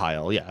 right? He does a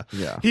Heil, yeah.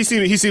 He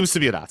seems to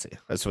be a Nazi.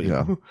 That's what.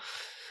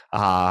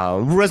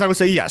 Whereas I would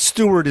say,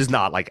 Stewart is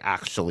not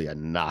actually a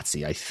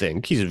Nazi. I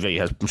think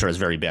I'm sure has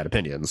very bad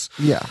opinions.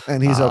 Yeah,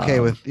 and he's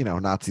okay with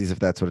Nazis if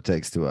that's what it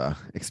takes to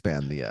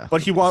expand the.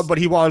 But he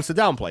wants to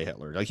downplay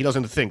Hitler. He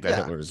doesn't think that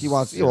Hitler is. He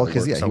wants he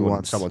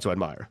wants someone to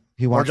admire.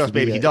 He wants or just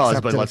maybe he does,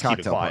 but let's keep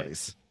it quiet.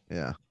 Parties.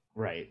 Yeah.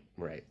 Right.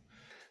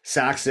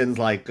 Saxon's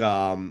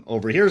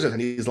overhears it,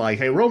 and he's like,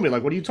 "Hey Roman,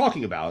 what are you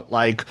talking about?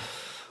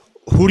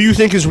 Who do you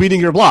think is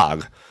reading your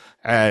blog?"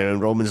 And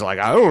Roman's like,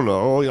 "I don't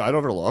know. I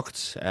never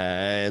looked."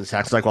 And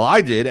Saxon's like, "Well,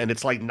 I did, and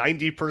it's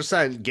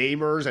 90%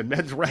 gamers and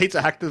men's rights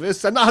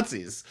activists and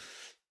Nazis."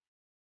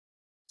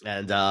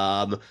 And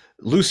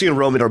Lucy and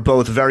Roman are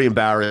both very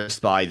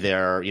embarrassed by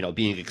their,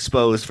 being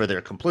exposed for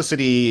their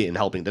complicity in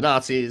helping the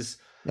Nazis.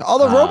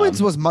 Although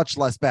Roman's was much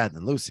less bad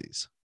than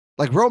Lucy's.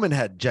 Roman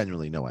had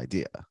genuinely no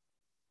idea.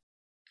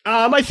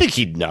 I think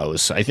he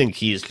knows. I think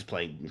he's just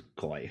playing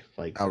coy.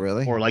 Oh,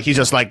 really? Or he's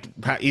just not.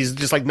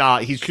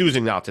 He's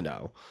choosing not to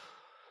know.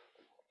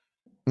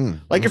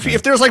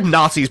 If there's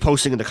Nazis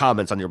posting in the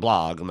comments on your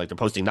blog and they're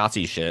posting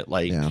Nazi shit,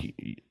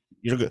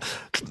 you're good.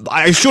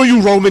 I assure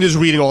you, Roman is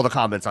reading all the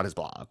comments on his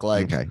blog.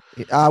 Okay,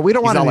 we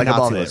don't want to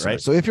Nazi it,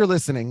 right? So if you're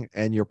listening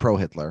and you're pro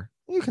Hitler,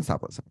 you can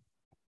stop listening.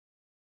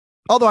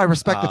 Although I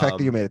respect the fact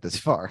that you made it this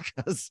far,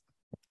 because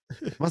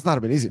it must not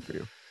have been easy for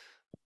you.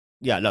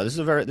 Yeah, no, this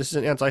is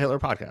an anti-Hitler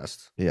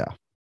podcast. Yeah.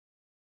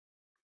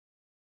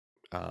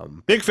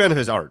 Big fan of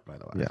his art, by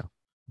the way. Yeah.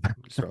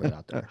 Just throwing it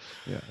out there.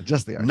 Yeah,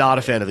 just the art. Not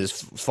a fan of his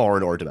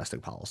foreign or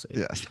domestic policy.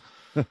 Yes.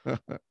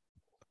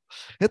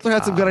 Hitler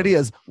had some good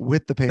ideas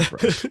with the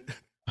paintbrush.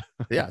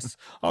 Yes.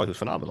 Oh, he was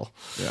phenomenal.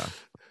 Yeah.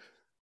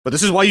 But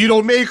this is why you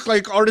don't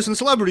make artists and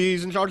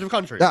celebrities in charge of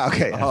countries.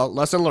 Okay.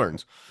 Lesson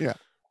learned. Yeah.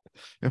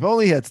 If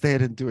only he had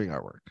stayed in doing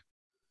our work.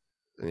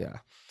 Yeah.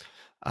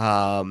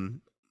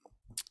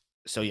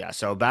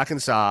 So back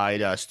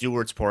inside,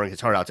 Stewart's pouring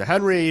his heart out to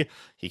Henry.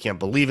 He can't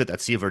believe it that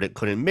Sievert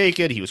couldn't make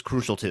it. He was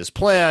crucial to his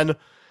plan.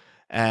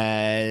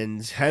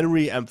 And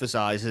Henry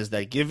emphasizes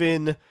that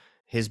given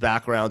his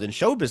background in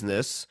show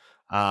business,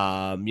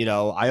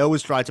 I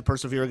always tried to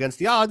persevere against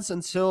the odds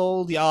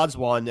until the odds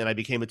won and I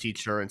became a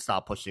teacher and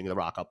stopped pushing the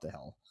rock up the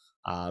hill.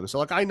 I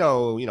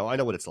know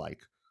what it's like.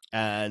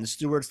 And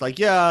Stewart's like,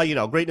 yeah,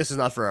 greatness is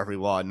not for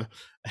everyone.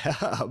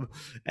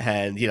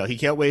 And, he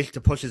can't wait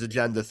to push his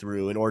agenda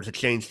through in order to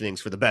change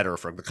things for the better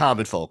for the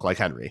common folk like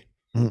Henry.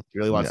 He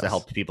really wants to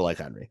help people like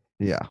Henry.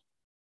 Yeah.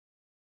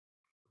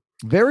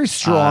 Very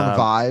strong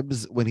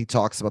vibes when he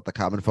talks about the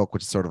common folk,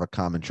 which is sort of a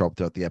common trope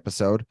throughout the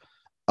episode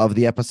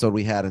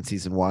we had in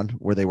season 1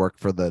 where they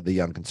worked for the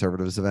Young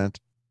Conservatives event.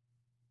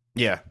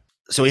 Yeah.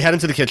 So we head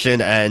into the kitchen,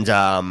 and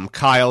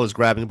Kyle is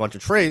grabbing a bunch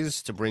of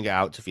trays to bring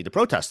out to feed the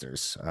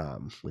protesters,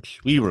 which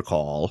we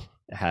recall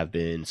have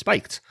been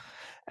spiked.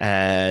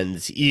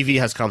 And Evie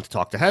has come to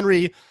talk to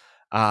Henry,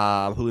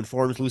 who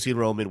informs Lucy and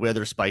Roman where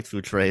their spiked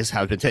food trays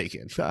have been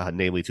taken,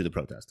 namely to the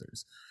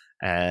protesters.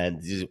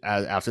 And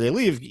after they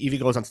leave, Evie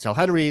goes on to tell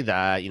Henry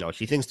that,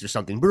 she thinks there's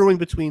something brewing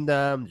between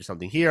them, there's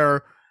something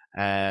here,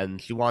 and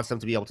she wants them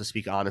to be able to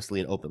speak honestly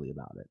and openly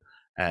about it.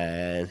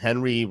 And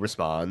Henry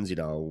responds,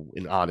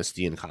 in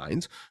honesty and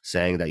kind,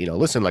 saying that,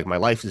 listen, my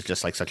life is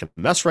just such a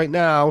mess right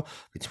now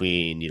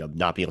between,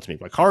 not being able to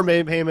make my car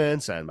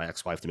payments and my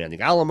ex-wife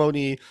demanding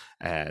alimony.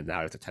 And now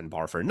I have to tend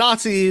bar for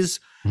Nazis.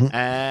 Mm-hmm.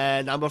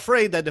 And I'm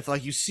afraid that if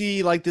you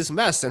see this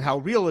mess and how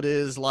real it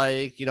is,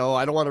 I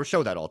don't want to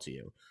show that all to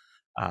you.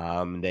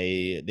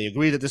 They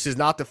agree that this is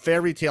not the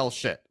fairy tale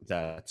shit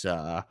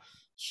that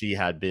she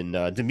had been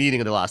demeaning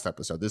in the last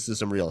episode. This is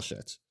some real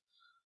shit.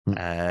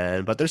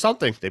 But there's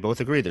something. They both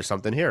agree. There's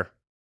something here.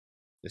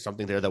 There's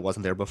something there that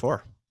wasn't there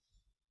before.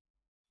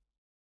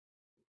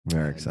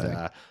 Very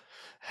exciting.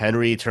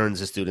 Henry turns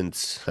the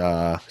students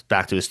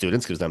back to his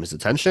students, gives them his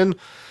attention,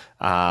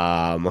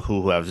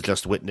 who have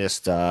just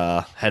witnessed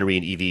Henry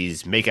and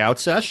Evie's makeout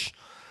sesh.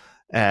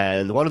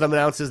 And one of them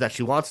announces that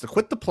she wants to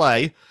quit the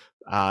play,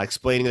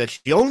 explaining that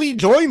she only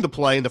joined the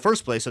play in the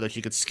first place so that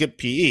she could skip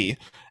PE.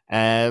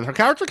 And her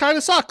character kind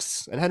of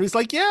sucks. And Henry's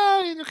like,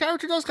 yeah, your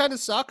character does kind of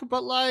suck,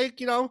 but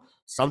like,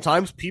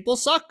 sometimes people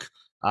suck,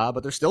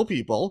 but they're still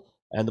people.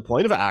 And the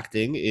point of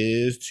acting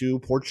is to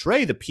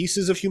portray the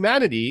pieces of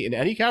humanity in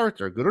any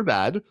character, good or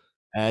bad,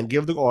 and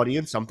give the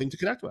audience something to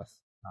connect with.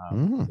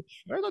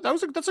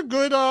 That's a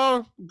good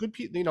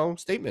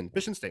statement,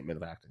 mission statement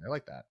of acting. I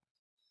like that.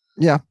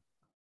 Yeah,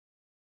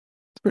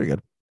 it's pretty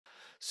good.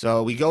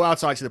 So we go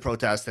outside to the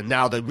protest, and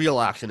now the real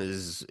action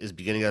is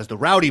beginning as the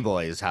Rowdy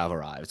Boys have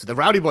arrived. So the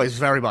Rowdy Boys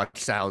very much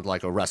sound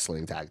like a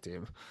wrestling tag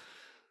team.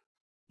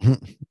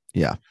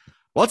 Yeah.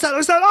 What's that?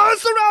 It's the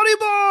Rowdy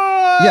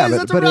Boys! Yeah,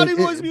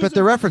 but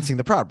they're referencing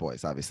the Proud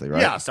Boys, obviously, right?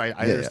 Yes, I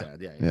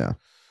understand. Yeah.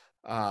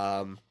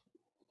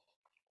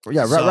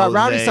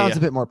 Rowdy sounds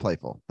a bit more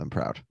playful than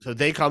Proud. So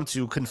they come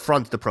to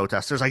confront the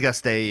protesters. I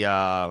guess they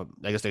saw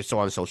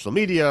on social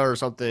media or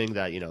something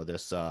that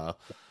this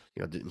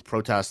the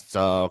protest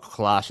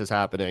clash is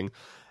happening.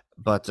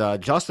 But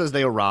just as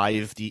they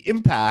arrive, the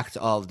impact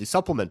of the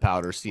supplement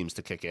powder seems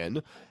to kick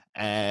in,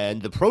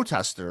 and the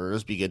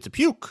protesters begin to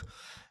puke.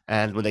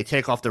 And when they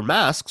take off their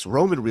masks,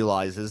 Roman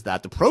realizes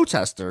that the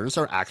protesters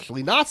are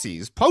actually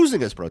Nazis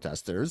posing as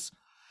protesters.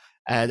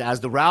 And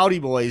as the Rowdy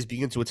Boys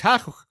begin to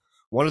attack,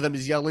 one of them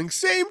is yelling,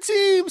 same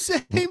team,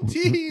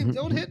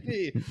 don't hit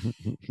me.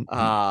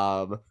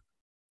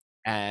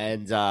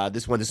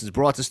 This is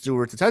brought to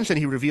Stewart's attention.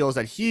 He reveals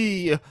that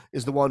he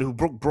is the one who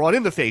brought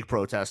in the fake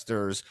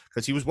protesters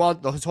because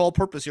his whole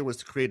purpose here was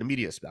to create a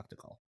media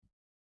spectacle.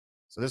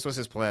 So this was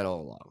his plan all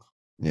along.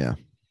 Yeah.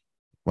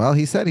 Well,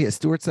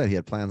 Stewart said he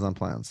had plans on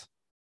plans.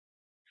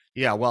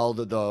 Yeah, well,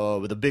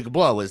 the big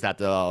blow is that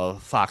the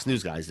Fox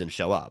News guys didn't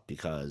show up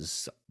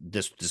because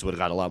this would have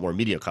got a lot more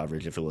media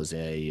coverage if it was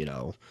a,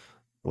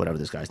 whatever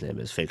this guy's name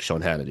is, fake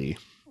Sean Hannity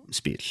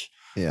speech,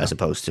 as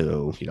opposed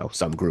to,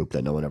 some group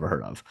that no one ever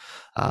heard of.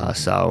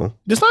 So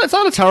it's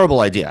not a terrible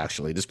idea,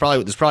 actually. This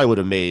probably would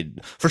have made,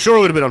 for sure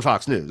it would have been on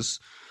Fox News.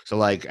 So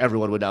like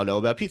everyone would now know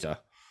about pizza.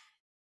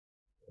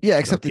 Yeah,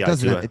 except it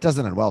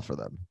doesn't end well for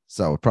them.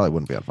 So it probably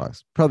wouldn't be on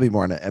Fox. Probably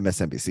more on an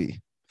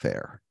MSNBC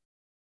fare.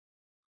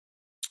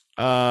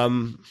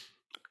 The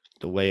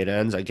way it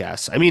ends, I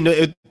guess. I mean,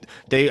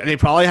 they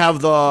probably have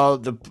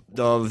the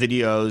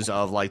videos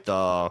of like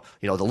the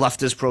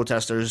leftist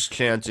protesters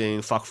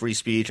chanting "fuck free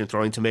speech" and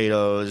throwing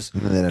tomatoes,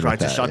 trying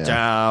to shut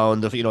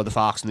down the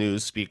Fox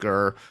News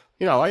speaker.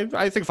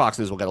 I think Fox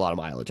News will get a lot of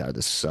mileage out of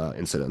this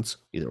incident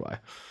either way.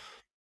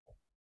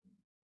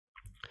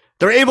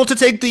 They're able to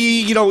take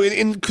the,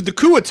 in the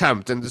coup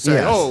attempt and to say,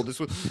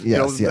 this was,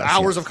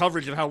 hours of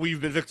coverage of how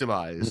we've been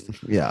victimized.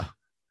 Yeah.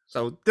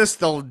 So this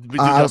they'll be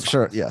I'm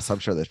sure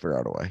they figure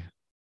out a way.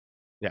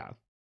 Yeah.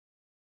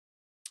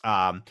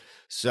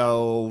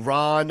 So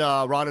Ron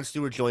and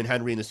Stewart join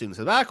Henry and the students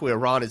in the back, where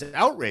Ron is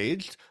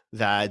outraged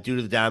that due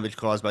to the damage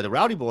caused by the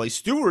Rowdy Boys,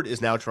 Stewart is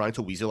now trying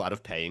to weasel out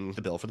of paying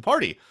the bill for the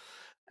party.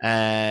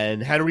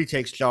 And Henry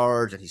takes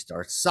charge and he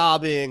starts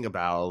sobbing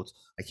about,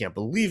 I can't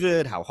believe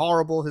it, how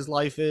horrible his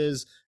life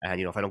is.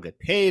 And, if I don't get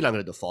paid, I'm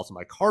going to default on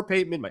my car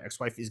payment. My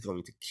ex-wife is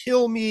going to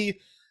kill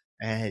me.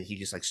 And he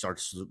just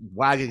starts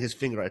wagging his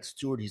finger at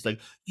Stewart. He's like,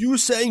 you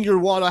saying you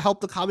want to help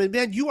the common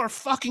man? You are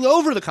fucking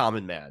over the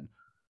common man.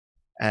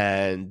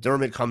 And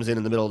Dermot comes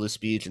in the middle of the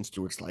speech and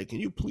Stewart's like, can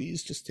you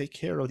please just take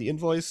care of the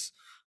invoice?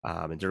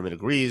 And Dermot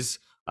agrees.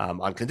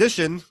 On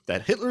condition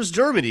that Hitler's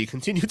Germany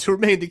continue to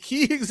remain the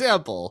key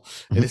example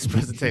in his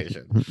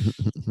presentation.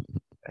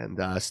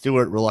 And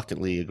Stewart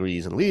reluctantly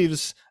agrees and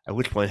leaves, at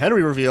which point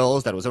Henry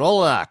reveals that it was an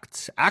all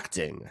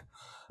acting,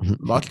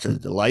 much to the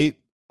delight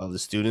of the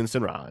students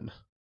and Ron.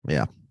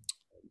 Yeah.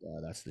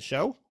 That's the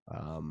show.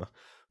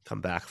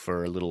 Come back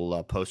for a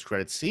little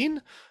post-credit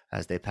scene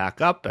as they pack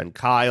up, and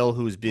Kyle,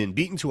 who's been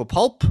beaten to a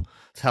pulp,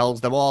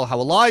 tells them all how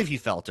alive he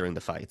felt during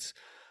the fights.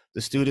 The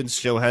students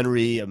show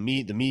Henry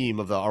the meme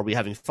of the "Are we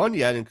having fun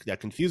yet?" and that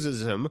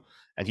confuses him,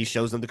 and he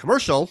shows them the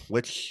commercial,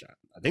 which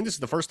I think this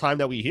is the first time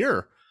that we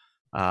hear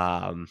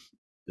the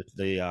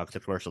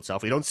commercial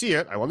itself. We don't see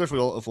it. I wonder if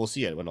we'll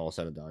see it when all is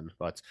said and done.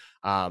 But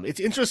it's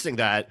interesting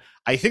that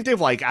I think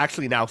they've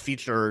actually now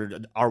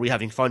featured "Are we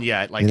having fun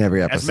yet?" in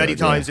every episode, as many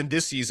times in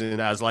this season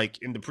as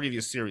in the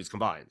previous series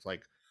combined.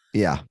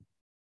 Yeah.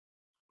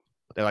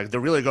 They're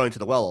really going to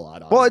the well a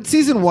lot. Well, in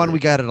season 1, we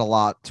got it a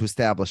lot to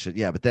establish it.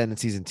 Yeah, but then in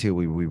season 2,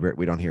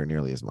 we don't hear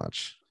nearly as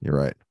much. You're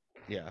right.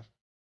 Yeah.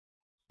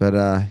 But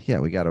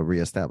we got to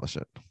reestablish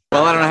it.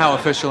 Well, I don't know how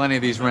official any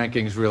of these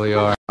rankings really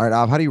are. All right,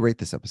 Av, how do you rate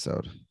this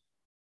episode?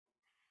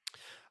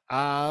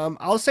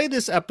 I'll say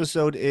this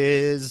episode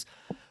is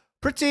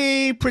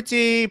Pretty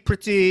good.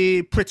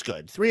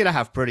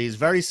 3.5 pretties,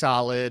 very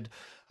solid.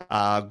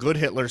 Good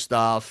Hitler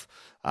stuff.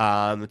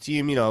 The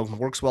team,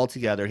 works well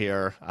together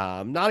here.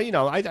 Not,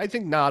 I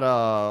think not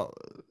a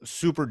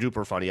super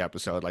duper funny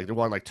episode. Like there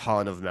weren't like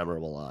ton of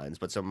memorable lines,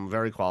 but some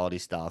very quality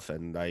stuff,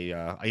 and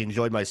I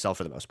enjoyed myself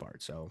for the most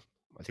part. So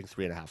I think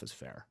 3.5 is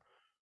fair.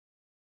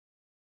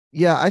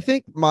 Yeah, I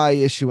think my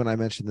issue, and I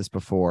mentioned this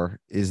before,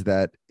 is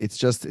that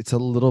it's a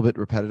little bit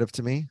repetitive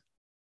to me.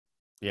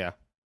 Yeah.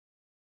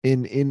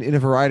 In a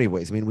variety of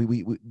ways. I mean,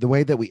 we the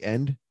way that we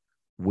end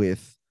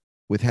with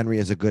Henry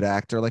as a good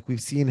actor, like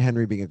we've seen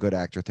Henry being a good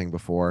actor thing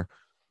before.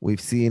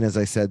 We've seen, as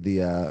I said,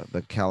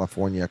 the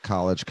California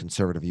College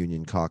Conservative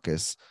Union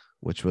Caucus,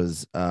 which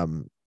was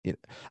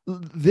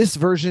this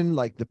version,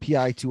 like the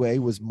PI2A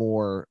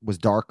was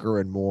darker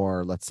and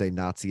more, let's say,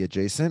 Nazi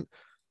adjacent,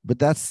 but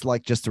that's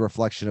like just a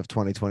reflection of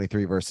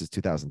 2023 versus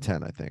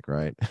 2010, I think,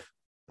 right?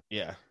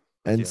 Yeah.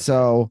 And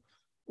so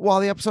while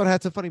the episode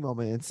had some funny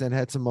moments and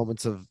had some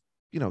moments of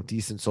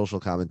decent social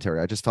commentary,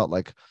 I just felt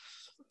like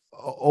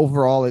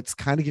overall it's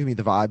kind of giving me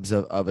the vibes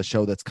of a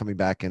show that's coming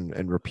back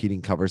and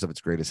repeating covers of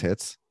its greatest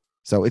hits.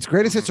 So its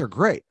greatest hits are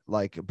great,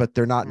 but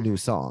they're not new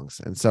songs.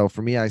 And so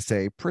for me, I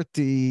say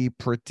pretty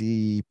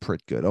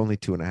good. Only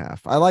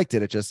 2.5. I liked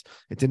it. It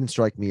didn't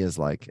strike me as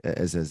like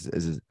as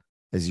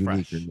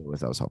unique and new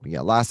as I was hoping.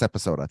 Yeah, last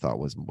episode I thought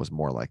was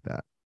more like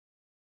that.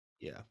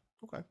 Yeah.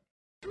 Okay.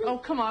 Oh,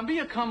 come on, be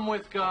a come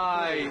with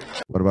guy.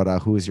 What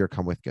about who is your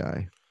come with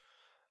guy?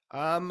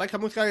 My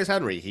come with guy is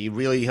Henry. He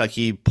really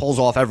he pulls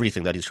off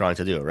everything that he's trying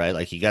to do, right?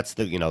 Like he gets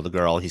the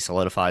girl, he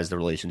solidifies the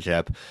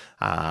relationship.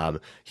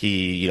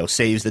 He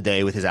saves the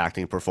day with his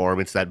acting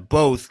performance that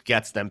both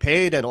gets them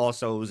paid and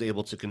also is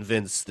able to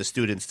convince the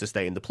students to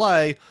stay in the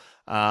play.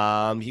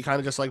 He kind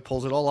of just like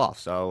pulls it all off.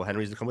 So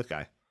Henry's the come with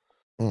guy.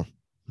 All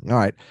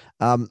right.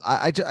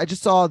 I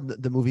just saw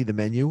the movie The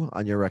Menu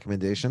on your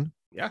recommendation.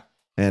 Yeah.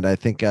 And I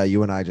think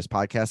you and I just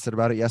podcasted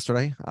about it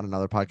yesterday on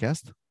another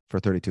podcast for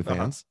 32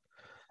 fans.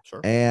 Sure.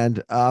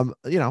 And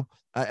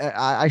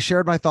I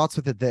shared my thoughts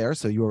with it there,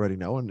 so you already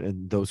know,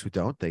 and those who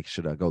don't, they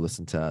should go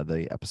listen to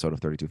the episode of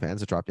 32 Fans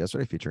that dropped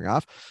yesterday featuring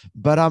Off.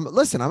 But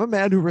listen, I'm a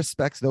man who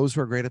respects those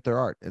who are great at their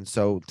art, and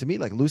so to me,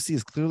 like, Lucy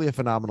is clearly a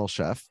phenomenal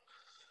chef.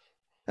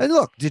 And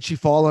look, did she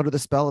fall under the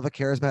spell of a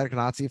charismatic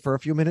Nazi for a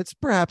few minutes?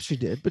 Perhaps she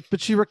did, but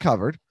she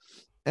recovered.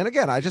 And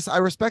again, I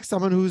respect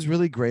someone who's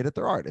really great at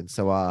their art, and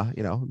so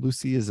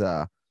Lucy is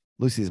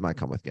my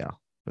come with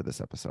gal for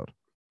this episode.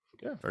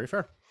 Yeah, very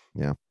fair.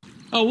 Yeah.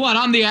 Oh, what?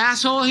 I'm the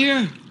asshole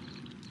here?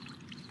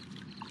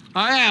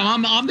 I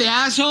am. I'm the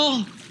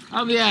asshole?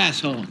 I'm the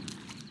asshole.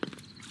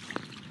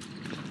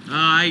 Oh,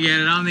 I get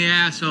it. I'm the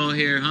asshole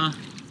here, huh?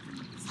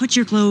 Put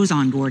your clothes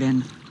on,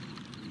 Gordon.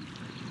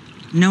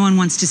 No one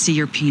wants to see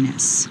your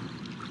penis.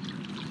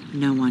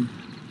 No one.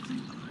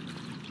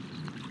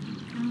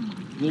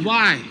 Well,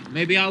 why?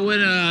 Maybe I'll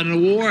win an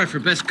award for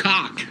best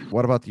cock.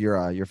 What about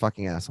your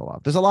fucking asshole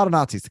off? There's a lot of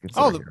Nazis to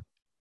consider here.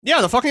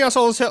 Yeah, the fucking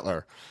asshole is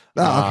Hitler.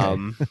 Oh,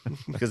 okay.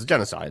 Because of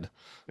genocide.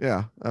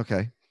 Yeah.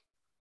 Okay.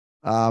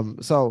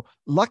 So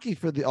lucky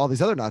for all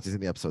these other Nazis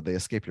in the episode, they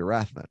escape your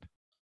wrath, then.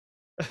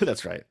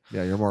 That's right.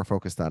 Yeah, you're more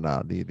focused on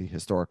the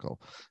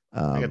historical.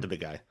 I got the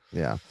big guy.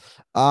 Yeah.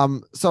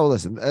 So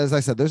listen, as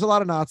I said, there's a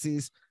lot of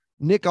Nazis.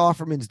 Nick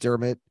Offerman's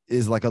Dermot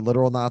is like a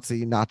literal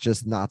Nazi, not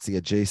just Nazi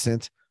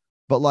adjacent.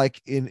 But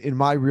like in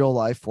my real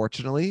life,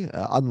 fortunately,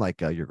 unlike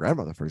your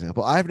grandmother, for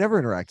example, I've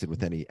never interacted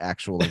with any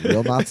actual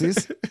real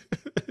Nazis.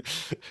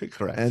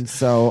 Correct. And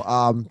so,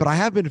 but I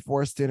have been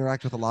forced to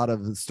interact with a lot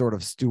of sort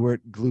of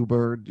Stuart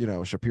Glubber,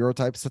 Shapiro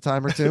types a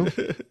time or two.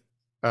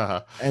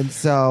 Uh-huh. And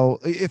so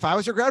if I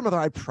was your grandmother,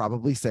 I'd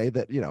probably say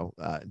that,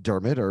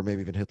 Dermot or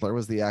maybe even Hitler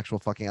was the actual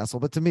fucking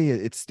asshole. But to me,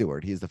 it's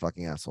Stuart. He's the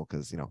fucking asshole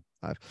because,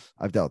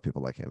 I've dealt with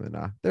people like him and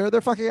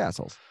they're fucking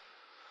assholes.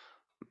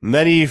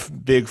 Many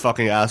big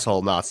fucking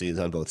asshole Nazis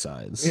on both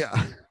sides.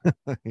 Yeah.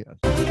 Yeah.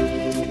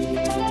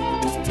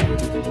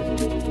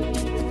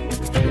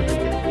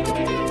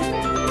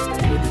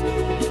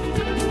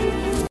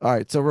 All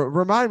right. So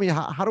remind me,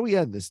 how do we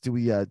end this? Do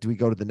we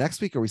go to the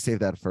next week or we save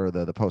that for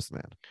the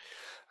Postman?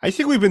 I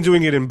think we've been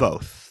doing it in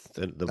both.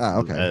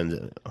 Okay.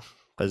 And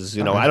because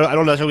I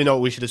don't necessarily know.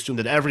 We should assume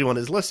that everyone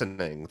is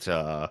listening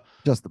to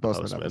just the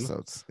Postman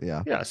episodes.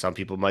 Yeah. Yeah. Some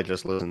people might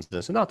just listen to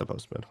this and not the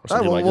Postman, or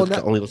some people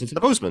might only listen to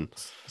the Postman.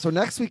 So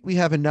next week we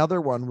have another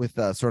one with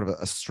sort of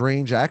a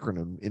strange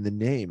acronym in the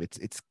name.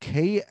 It's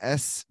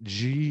KSGY.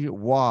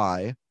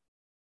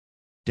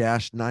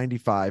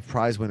 95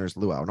 prize winners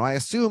luau. Now I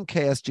assume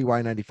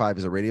KSGY 95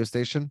 is a radio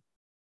station.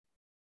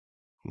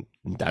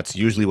 That's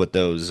usually what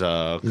those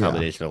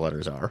combination of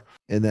letters are.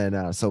 And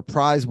then so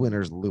prize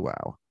winners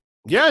luau.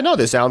 Yeah, no,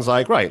 this sounds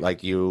like right.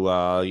 Like you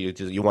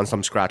won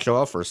some scratch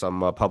off or some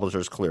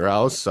publisher's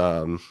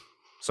clearhouse.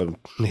 So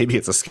maybe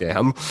it's a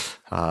scam.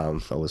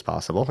 Always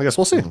possible. I guess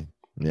we'll see.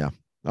 Yeah.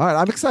 All right,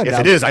 I'm excited. If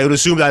it is, I would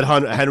assume that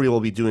Henry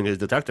will be doing his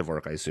detective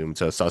work, I assume,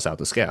 to suss out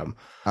the scam.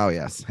 Oh,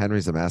 yes.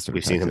 Henry's a master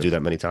We've detective. seen him do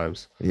that many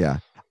times. Yeah.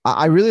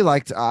 I really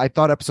liked, I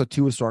thought episode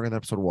 2 was stronger than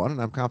episode 1,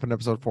 and I'm confident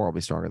episode 4 will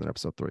be stronger than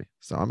episode 3.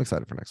 So I'm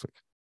excited for next week.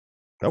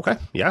 Okay.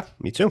 Yeah,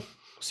 me too.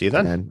 See you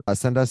then. And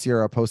send us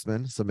your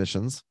Postman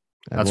submissions.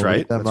 And That's we'll right.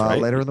 read them That's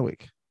right. later in the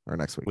week or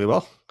next week. We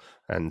will.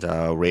 And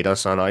rate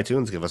us on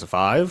iTunes. Give us a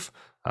 5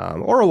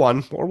 or a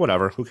 1 or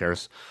whatever. Who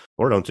cares?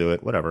 Or don't do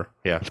it. Whatever.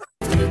 Yeah.